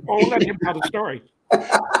 Well, let him tell the story.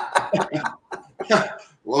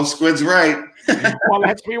 Well, Squid's right. Well,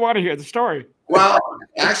 we want to hear the story. Well,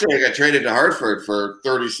 actually, I got traded to Hartford for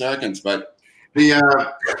 30 seconds, but it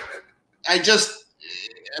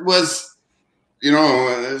was,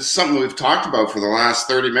 something we've talked about for the last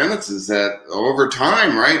 30 minutes is that over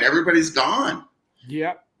time, right, everybody's gone.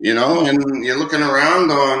 Yeah. And you're looking around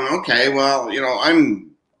going, okay, well,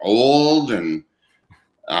 I'm old and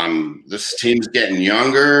this team's getting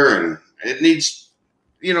younger and it needs,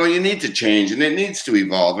 you need to change and it needs to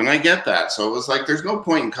evolve. And I get that. So it was like, there's no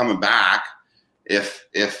point in coming back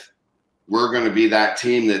if we're going to be that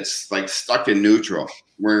team that's like stuck in neutral.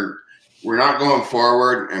 We're not going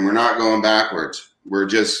forward and we're not going backwards. We're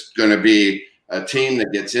just going to be a team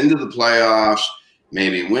that gets into the playoffs,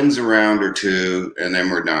 maybe wins a round or two, and then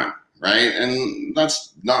we're done, right? And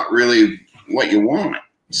that's not really what you want.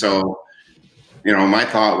 So, my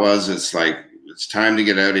thought was it's time to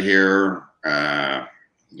get out of here.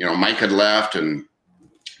 Mike had left and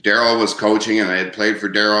Daryl was coaching, and I had played for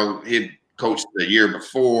Daryl. He had coached the year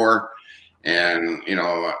before, and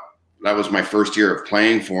that was my first year of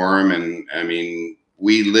playing for him. And I mean,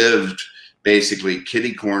 we lived basically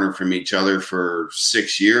kitty corner from each other for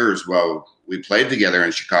 6 years while we played together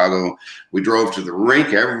in Chicago. We drove to the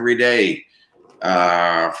rink every day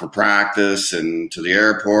for practice and to the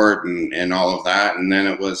airport and all of that. And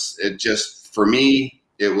then for me,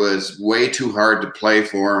 it was way too hard to play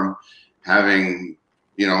for him, having,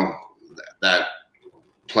 that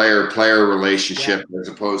player-player relationship as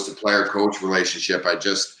opposed to player-coach relationship. I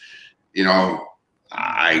just, it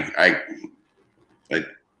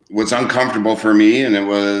was uncomfortable for me, and it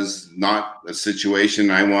was not a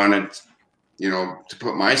situation I wanted, to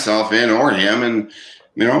put myself in or him. And,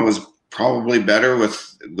 it was probably better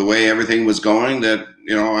with the way everything was going that,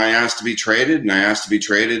 I asked to be traded, and I asked to be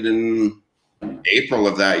traded in April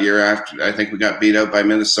of that year after I think we got beat out by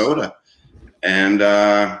Minnesota. And,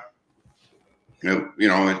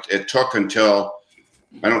 it took until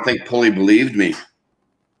I don't think Pulley believed me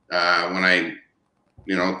when I,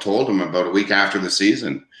 told him about a week after the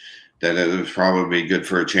season that it was probably good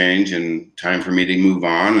for a change and time for me to move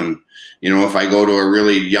on. And, if I go to a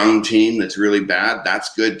really young team that's really bad,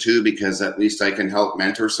 that's good too, because at least I can help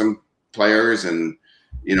mentor some players and,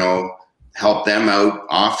 help them out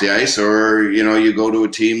off the ice. Or, you go to a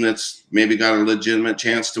team that's maybe got a legitimate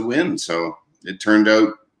chance to win. So it turned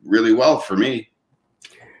out really well for me.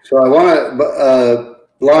 So I want to,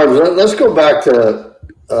 Lars, let's go back to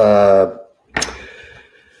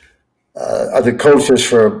the coaches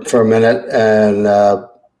for a minute, and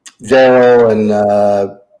Daryl and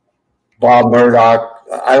Bob Murdoch.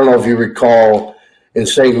 I don't know if you recall in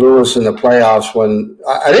St. Louis in the playoffs when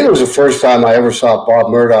I think it was the first time I ever saw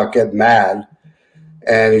Bob Murdoch get mad,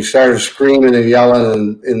 and he started screaming and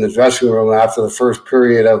yelling in the dressing room after the first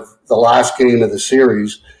period of the last game of the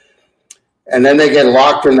series. And then they get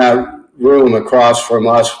locked in that room across from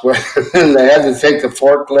us, and they had to take the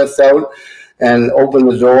forklift out and open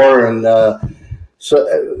the door. And so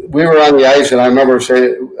we were on the ice, and I remember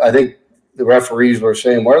saying, I think the referees were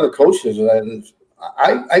saying, "Where are the coaches?" And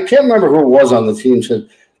I can't remember who it was on the team said,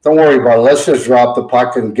 "Don't worry about it. Let's just drop the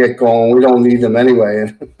puck and get going. We don't need them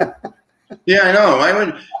anyway." Yeah, I know. Why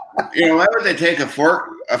would they take a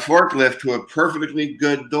forklift to a perfectly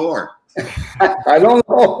good door? I don't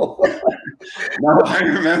know. No, I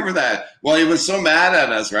remember that. Well, he was so mad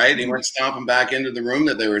at us, right? He went stomping back into the room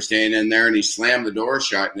that they were staying in there, and he slammed the door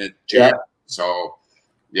shut, and it jammed. Yeah. So,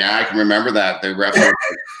 yeah, I can remember that. The ref was like,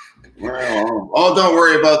 "Oh, don't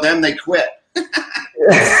worry about them. They quit."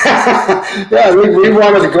 Yeah, we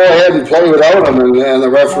wanted to go ahead and play without them, and the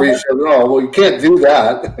referee said, "No, well, you can't do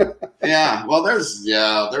that." Yeah, well,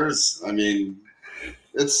 I mean,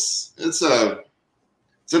 it's a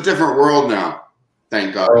different world now.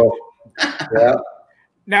 Thank God. Yeah.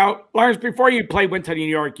 Now, Lars, before you went to New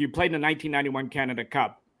York, you played in the 1991 Canada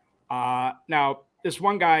Cup. Now, this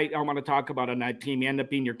one guy I want to talk about on that team, he ended up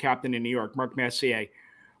being your captain in New York, Mark Messier.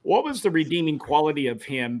 What was the redeeming quality of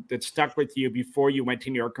him that stuck with you before you went to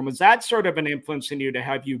New York? And was that sort of an influence in you to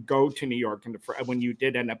have you go to New York when you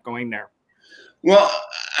did end up going there? Well,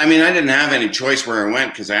 I mean, I didn't have any choice where I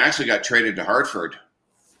went because I actually got traded to Hartford.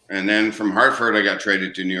 And then from Hartford, I got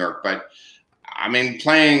traded to New York. But, I mean,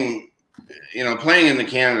 playing in the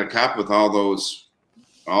Canada Cup with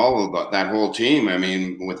that whole team, I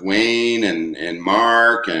mean, with Wayne and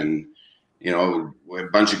Mark and, a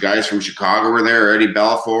bunch of guys from Chicago were there, Eddie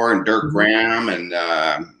Belfour and Dirk Graham, and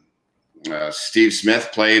Steve Smith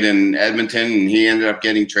played in Edmonton, and he ended up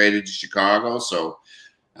getting traded to Chicago. So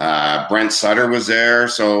Brent Sutter was there.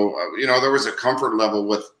 So, there was a comfort level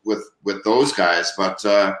with those guys. But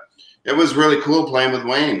it was really cool playing with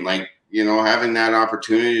Wayne, like, having that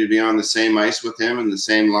opportunity to be on the same ice with him and the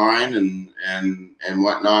same line and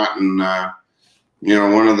whatnot. And,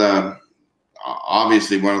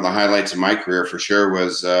 obviously one of the highlights of my career for sure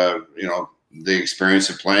was, the experience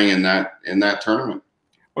of playing in that tournament.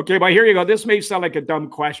 Okay, well, here you go. This may sound like a dumb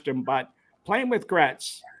question, but playing with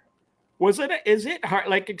Gretz, is it hard?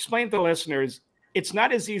 Like, explain to the listeners, it's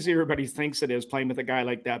not as easy as everybody thinks it is playing with a guy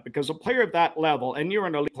like that, because a player of that level, and you're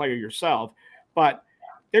an elite player yourself, but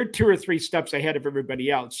they're 2 or 3 steps ahead of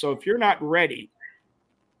everybody else. So if you're not ready,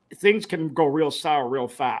 things can go real sour real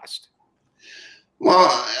fast.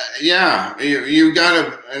 Well, yeah, you got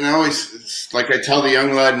to, and I always, like I tell the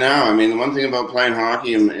young lad now, I mean, the one thing about playing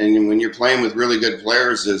hockey and when you're playing with really good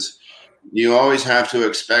players is you always have to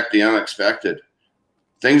expect the unexpected.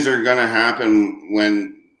 Things are going to happen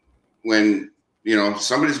when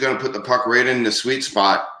somebody's going to put the puck right in the sweet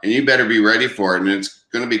spot, and you better be ready for it. And it's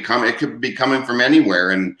going to it could be coming from anywhere.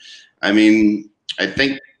 And I mean, I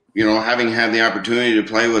think, having had the opportunity to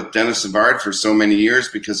play with Dennis Savard for so many years,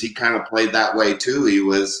 because he kind of played that way too. He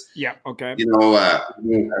was, a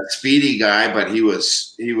speedy guy, but he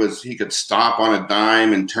could stop on a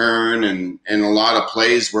dime and turn, and a lot of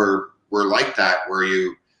plays were like that, where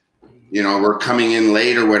we're coming in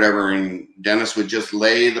late or whatever, and Dennis would just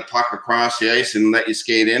lay the puck across the ice and let you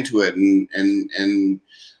skate into it. And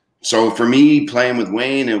so for me, playing with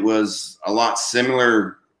Wayne, it was a lot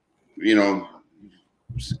similar,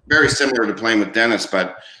 very similar to playing with Dennis.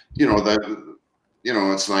 But,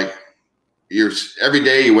 it's like every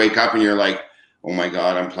day you wake up and you're like, oh my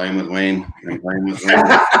God, I'm playing with Wayne.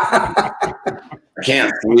 I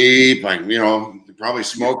can't sleep. Probably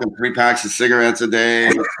smoking 3 packs of cigarettes a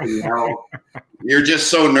day. You're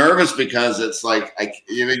just so nervous, because it's like,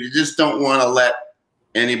 you just don't want to let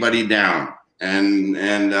anybody down. And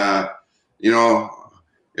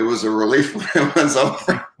it was a relief when it was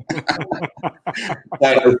over.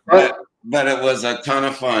 but it was a ton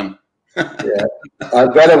of fun. Yeah, I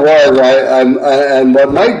bet it was. And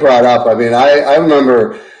what Mike brought up, I mean, I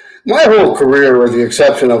remember my whole career, with the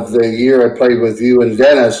exception of the year I played with you and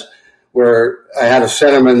Dennis, where I had a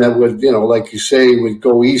centerman that would, like you say, would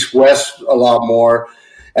go east-west a lot more,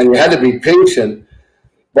 and you had to be patient.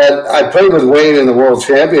 But I played with Wayne in the World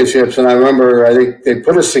Championships, and I remember, I think they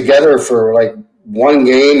put us together for like one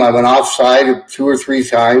game. I went offside 2 or 3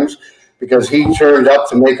 times because he turned up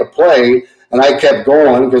to make a play, and I kept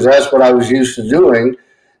going because that's what I was used to doing.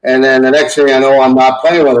 And then the next thing I know, I'm not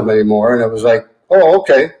playing with him anymore, and it was like, oh,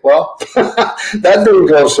 okay, well, that didn't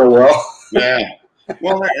go so well. Yeah.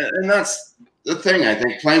 Well, and that's the thing. I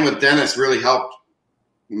think playing with Dennis really helped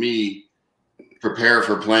me prepare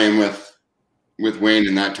for playing with Wayne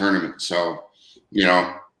in that tournament. So,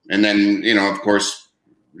 and then, of course,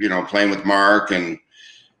 playing with Mark, and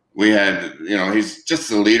we had, he's just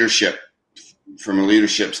from a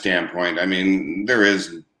leadership standpoint. I mean, there's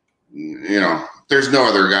no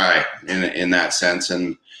other guy in that sense.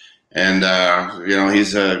 And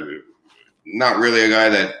he's not really a guy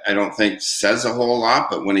that I don't think says a whole lot,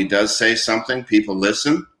 but when he does say something, people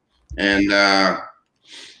listen. And,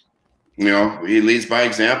 he leads by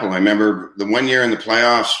example. I remember the one year in the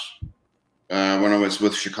playoffs when I was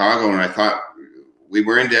with Chicago, and I thought we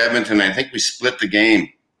were into Edmonton. I think we split the game.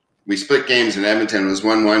 We split games in Edmonton. It was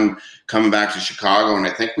 1-1 coming back to Chicago, and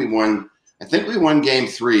I think we won game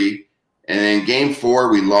 3, and in game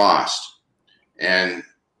 4 we lost. And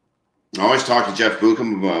I always talk to Jeff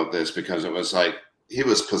Buckham about this, because it was like he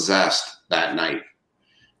was possessed that night.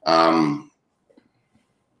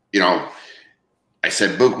 I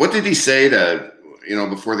said, Book, what did he say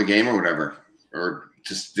before the game or whatever? Or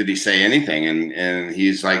just did he say anything? And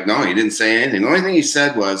he's like, no, he didn't say anything. The only thing he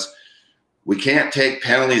said was, we can't take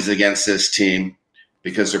penalties against this team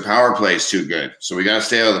because their power play is too good. So we got to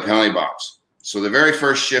stay out of the penalty box. So the very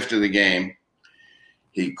first shift of the game,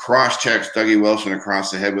 he cross-checks Dougie Wilson across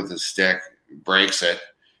the head with his stick, breaks it,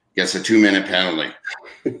 gets a 2-minute penalty.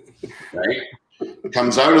 Right?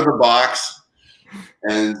 Comes out of the box,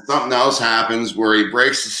 and something else happens where he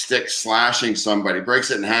breaks the stick slashing somebody, breaks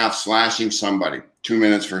it in half, slashing somebody. 2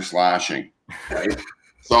 minutes for slashing. Right?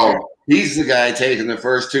 So he's the guy taking the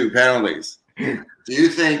first 2 penalties. Do you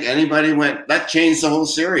think anybody that changed the whole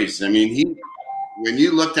series? I mean, when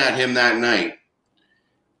you looked at him that night,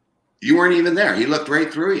 you weren't even there. He looked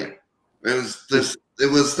right through you. It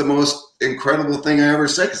was the most incredible thing I ever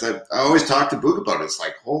said, because I always talk to Book about it. It's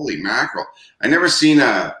like, holy mackerel. I never seen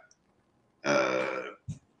it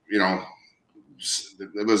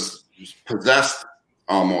was possessed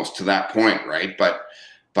almost to that point, right?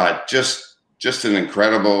 But just an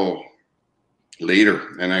incredible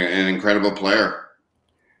leader and an incredible player.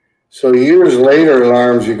 So years later,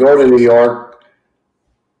 Larms, you go to New York,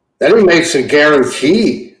 then he makes a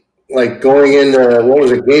guarantee, like going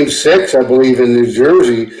into, game 6, I believe, in New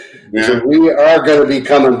Jersey. Yeah. So we are going to be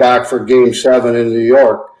coming back for game 7 in New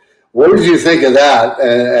York. What did you think of that?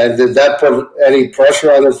 And did that put any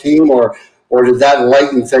pressure on the team, or did that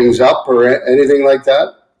lighten things up or anything like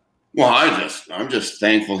that? Well, I'm just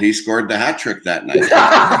thankful he scored the hat trick that night.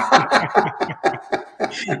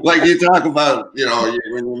 Like you talk about,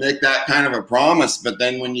 when you make that kind of a promise, but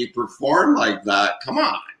then when you perform like that, come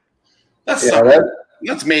on.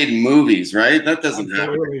 That's made in movies, right? That doesn't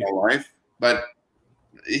happen in real life. But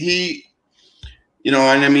he, and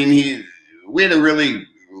I mean, we had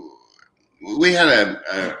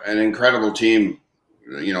an incredible team,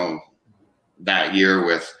 that year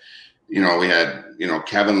with, we had,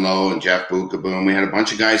 Kevin Lowe and Jeff Bukaboom. We had a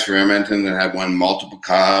bunch of guys from Edmonton that had won multiple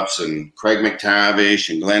cups, and Craig McTavish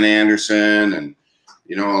and Glenn Anderson, and,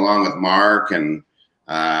 along with Mark. And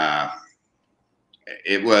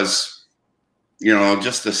it was,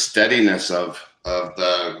 just the steadiness of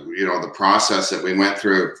the, the process that we went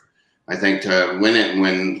through, I think, to win it. And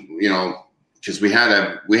when, because we had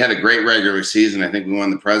a great regular season. I think we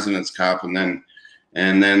won the President's Cup, and then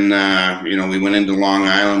we went into Long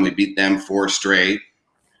Island. We beat them 4 straight.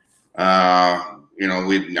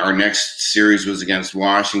 Our next series was against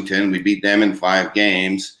Washington. We beat them in 5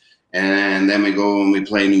 games, and then we go and we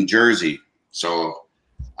play New Jersey. So,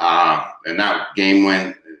 and that game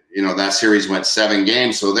went, that series went 7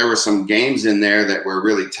 games. So there were some games in there that were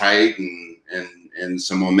really tight and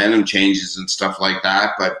some momentum changes and stuff like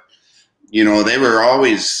that. But, they were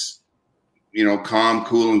always, calm,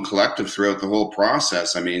 cool, and collective throughout the whole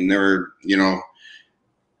process. I mean, there were,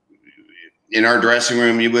 in our dressing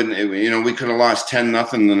room, we could have lost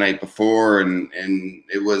 10-0 the night before, and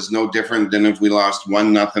it was no different than if we lost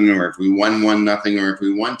 1-0, or if we won 1-0, or if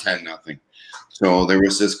we won 10-0. So there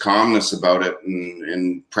was this calmness about it,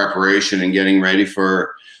 and preparation and getting ready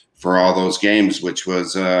for all those games, which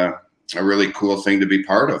was a really cool thing to be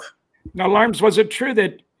part of. Now, Larms, was it true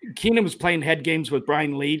that Keenan was playing head games with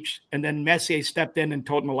Brian Leach, and then Messier stepped in and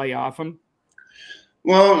told him to lay off him?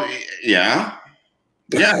 Well, yeah.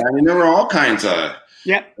 I mean, there were all kinds of.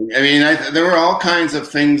 Yeah. I mean, there were all kinds of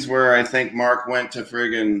things where I think Mark went to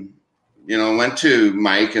went to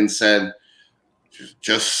Mike and said,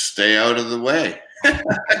 "Just stay out of the way.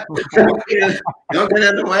 Don't get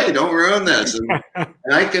in the way. Don't ruin this."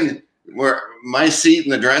 And where my seat in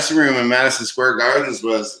the dressing room in Madison Square Gardens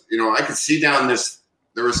was, I could see down this.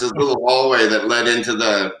 There was this little hallway that led into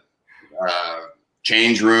the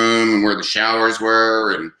change room and where the showers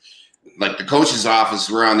were, and like the coach's office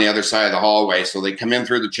were on the other side of the hallway. So they come in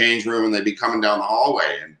through the change room and they'd be coming down the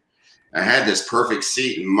hallway. And I had this perfect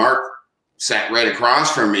seat, and Mark sat right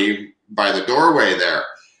across from me by the doorway there.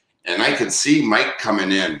 And I could see Mike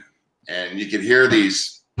coming in, and you could hear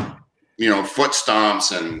these, foot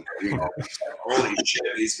stomps, and, holy shit,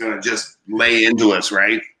 he's going to just lay into us.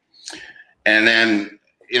 Right. And then,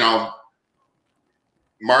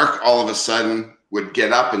 Mark all of a sudden would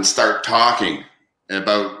get up and start talking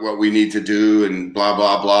about what we need to do and blah,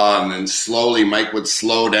 blah, blah. And then slowly Mike would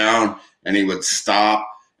slow down, and he would stop,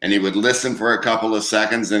 and he would listen for a couple of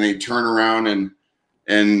seconds, and he'd turn around and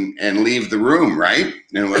leave the room. Right.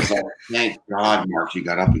 And it was like, thank God, Mark, you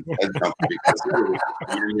got up and said something, because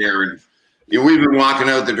you're here. And we've been walking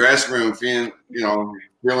out the dressing room feeling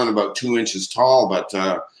about 2 inches tall, but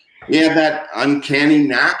we had that uncanny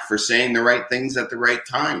knack for saying the right things at the right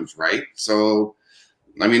times. Right. So,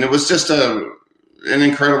 I mean, it was just an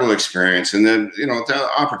incredible experience. And then, the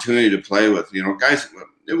opportunity to play with, guys,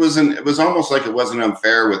 it was almost like it wasn't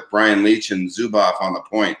unfair with Brian Leach and Zuboff on the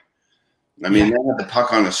point. I mean, they had the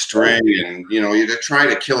puck on a string, and, you try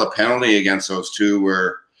to kill a penalty against those two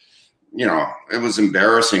where, it was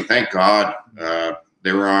embarrassing. Thank God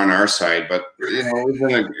they were on our side. But, it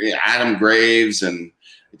was Adam Graves, and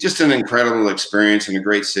just an incredible experience and a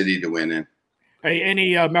great city to win in. Hey,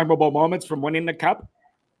 any memorable moments from winning the cup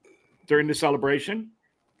during the celebration?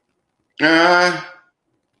 No,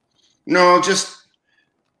 just,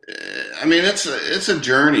 I mean, it's a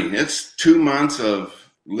journey. It's 2 months of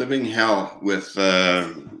living hell with,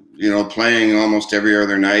 playing almost every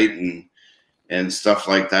other night and stuff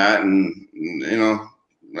like that. And,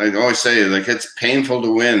 I always say, like, it's painful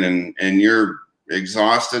to win, and you're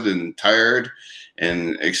exhausted and tired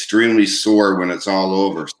and extremely sore when it's all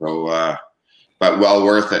over. So, but well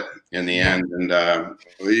worth it in the end. And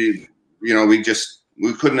we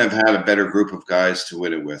couldn't have had a better group of guys to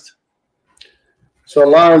win it with. So,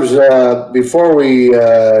 Larms, before we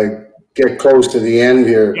get close to the end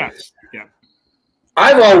here, yes, yeah,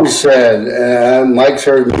 I've always said, and Mike's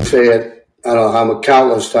heard me say it, I don't know how many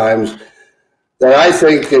countless times, that I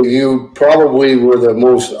think that you probably were the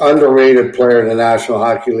most underrated player in the National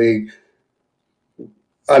Hockey League.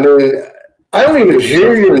 I mean, I don't even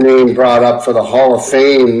hear your name brought up for the Hall of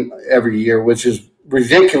Fame every year, which is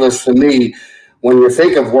ridiculous to me when you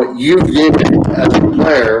think of what you did as a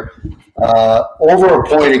player. Over a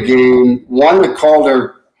point a game, won the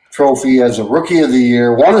Calder Trophy as a Rookie of the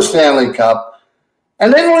Year, won a Stanley Cup,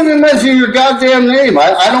 and they don't even mention your goddamn name.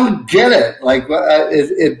 I don't get it. Like,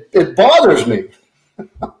 it bothers me.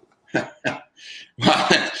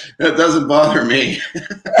 That doesn't bother me.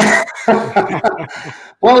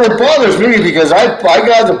 Well, it bothers me because I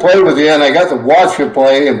got to play with you, and I got to watch you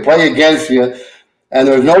play and play against you, and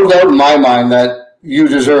there's no doubt in my mind that you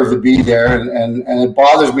deserve to be there. And it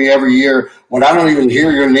bothers me every year when I don't even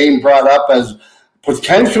hear your name brought up as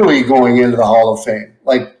potentially going into the Hall of Fame.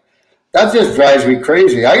 Like, that just drives me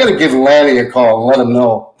crazy. I got to give Lanny a call and let him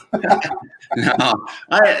know. No,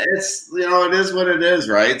 it's, you know, it is what it is,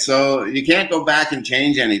 right? So you can't go back and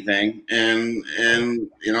change anything. And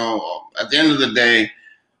you know, at the end of the day,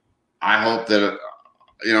 I hope that,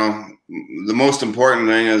 you know, the most important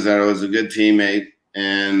thing is that I was a good teammate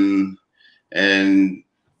and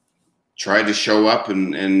tried to show up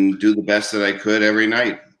and do the best that I could every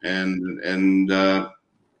night, and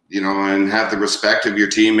you know, and have the respect of your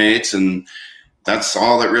teammates, and that's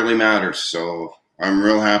all that really matters. So I'm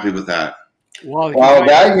real happy with that. Well,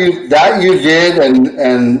 that you did,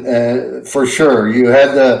 and for sure you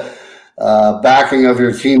had the backing of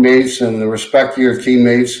your teammates and the respect of your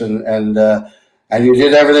teammates, and you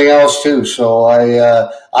did everything else too. So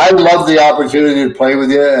I love the opportunity to play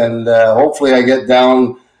with you, and hopefully I get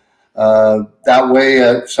down that way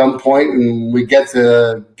at some point, and we get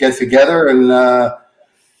together and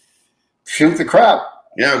shoot the crap.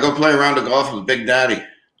 Yeah, go play a round of golf with Big Daddy.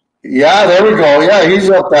 Yeah, there we go. Yeah, he's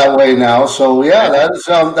up that way now. So yeah,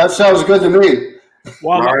 that sounds good to me.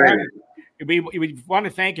 Well, we want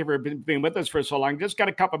to thank you for being with us for so long. Just got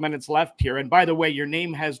a couple minutes left here. And by the way, your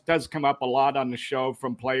name does come up a lot on the show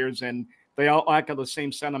from players, and they all echo the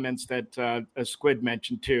same sentiments that Squid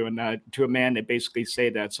mentioned too. And to a man, they basically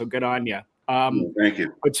say that. So good on you. Thank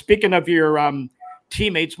you. But speaking of your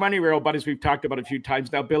teammates, money real buddies, we've talked about a few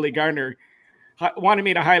times now. Billy Gardner wanted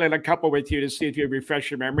me to highlight a couple with you to see if you refresh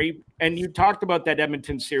your memory. And you talked about that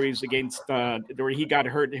Edmonton series against where he got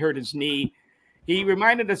hurt his knee. He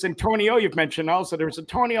reminded us, Antonio, you've mentioned also, there was a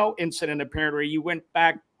Antonio incident apparently where you went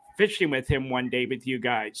back fishing with him one day with you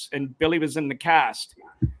guys, and Billy was in the cast.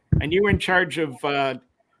 And you were in charge of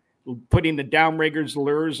putting the downriggers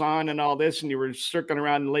lures on and all this, and you were circling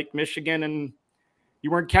around Lake Michigan, and you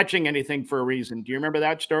weren't catching anything for a reason. Do you remember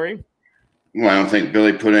that story? Well, I don't think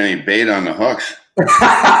Billy put any bait on the hooks.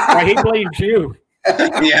 Well, he blamed you.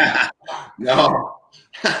 Yeah. No.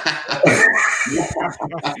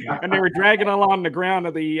 And they were dragging along the ground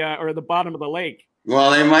of the or the bottom of the lake.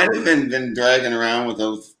 Well, they might have been dragging around with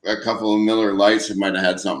a couple of Miller Lights. It might have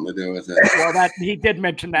had something to do with it. Well, he did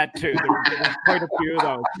mention that too. There was quite a few of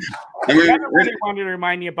those. The other one I wanted to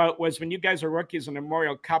remind you about was when you guys were rookies in the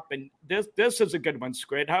Memorial Cup, and this is a good one,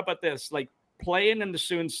 Squid. How about this? Like playing in the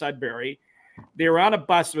Sioux in Sudbury. They were on a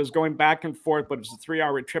bus that was going back and forth, but it was a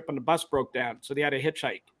 3-hour trip, and the bus broke down, so they had to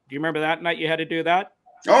hitchhike. Do you remember that night you had to do that?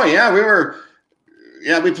 Oh, yeah.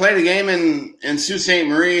 We played a game in Sault Ste.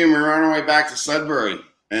 Marie, and we were on our way back to Sudbury.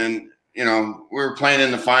 And, you know, we were playing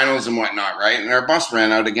in the finals and whatnot, right? And our bus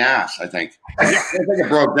ran out of gas, I think. I think it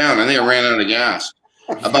broke down. I think it ran out of gas.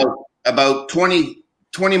 About 20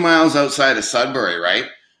 miles outside of Sudbury, right?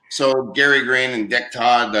 So Gary Green and Dick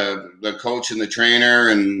Todd, the coach and the trainer,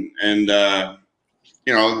 and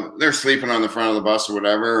you know, they're sleeping on the front of the bus or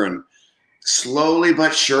whatever. And slowly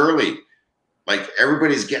but surely, like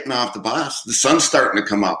everybody's getting off the bus. The sun's starting to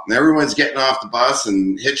come up, and everyone's getting off the bus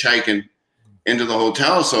and hitchhiking into the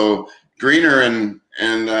hotel. So Greener and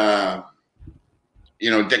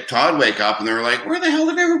you know, Dick Todd wake up, and they were like, "Where the hell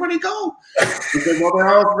did everybody go?" He said, "Well, they're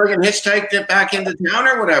all friggin' hitchhiked it back into town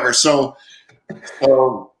or whatever." So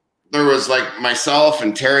there was like myself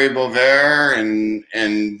and Terry Bovair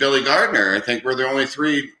and Billy Gardner. I think we're the only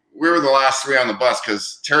three. We were the last three on the bus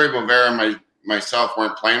because Terry Bovair and myself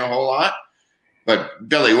weren't playing a whole lot, but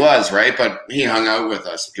Billy was, right? But he hung out with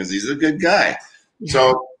us because he's a good guy. Yeah.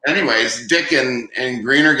 So anyways, Dick and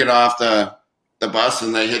Greener get off the bus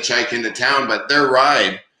and they hitchhike into town, but their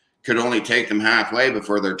ride could only take them halfway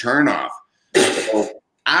before their turn off. So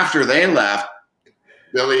after they left,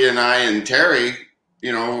 Billy and I and Terry,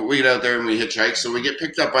 you know, we get out there and we hitchhike. So we get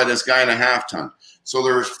picked up by this guy in a half-ton. So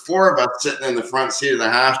there's 4 of us sitting in the front seat of the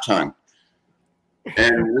half-ton.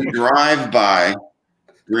 And we drive by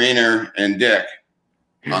Greener and Dick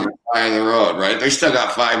on the side of the road, right? They still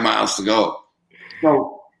got 5 miles to go.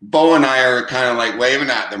 So Bo and I are kind of like waving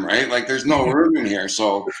at them, right? Like there's no room in here.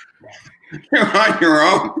 So you're on your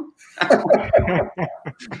own.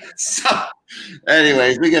 So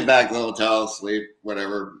anyways, we get back to the hotel, sleep,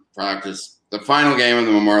 whatever, practice. The final game of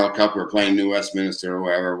the Memorial Cup, we're playing New Westminster or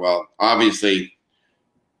whatever. Well, obviously,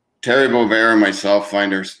 Terry Bovair and myself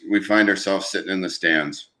find ourselves sitting in the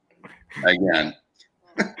stands again.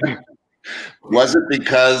 Was it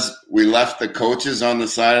because we left the coaches on the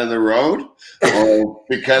side of the road, or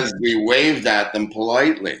because we waved at them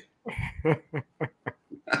politely? But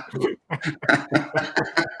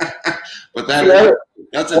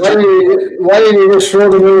that's why didn't you just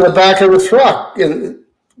throw them in the back of the truck and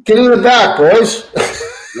Get in the back, boys.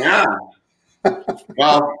 Yeah.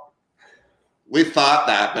 Well, we thought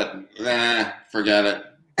that, but forget it.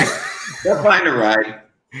 We'll find a ride.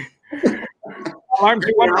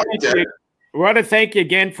 Armsy, we want to thank you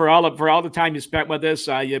again for all the time you spent with us.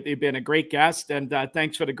 You've been a great guest, and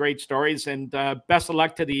thanks for the great stories. And best of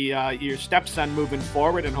luck to your stepson moving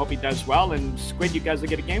forward, and hope he does well. And Squid, you guys will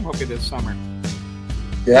get a game hooker this summer.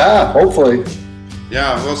 Yeah, hopefully.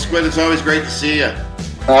 Yeah, well, Squid, it's always great to see you.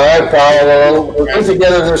 All right, pal. We'll get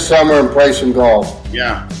together this summer and play some golf.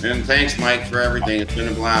 Yeah, and thanks, Mike, for everything. It's been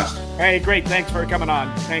a blast. Hey, great. Thanks for coming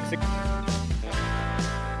on. Thanks.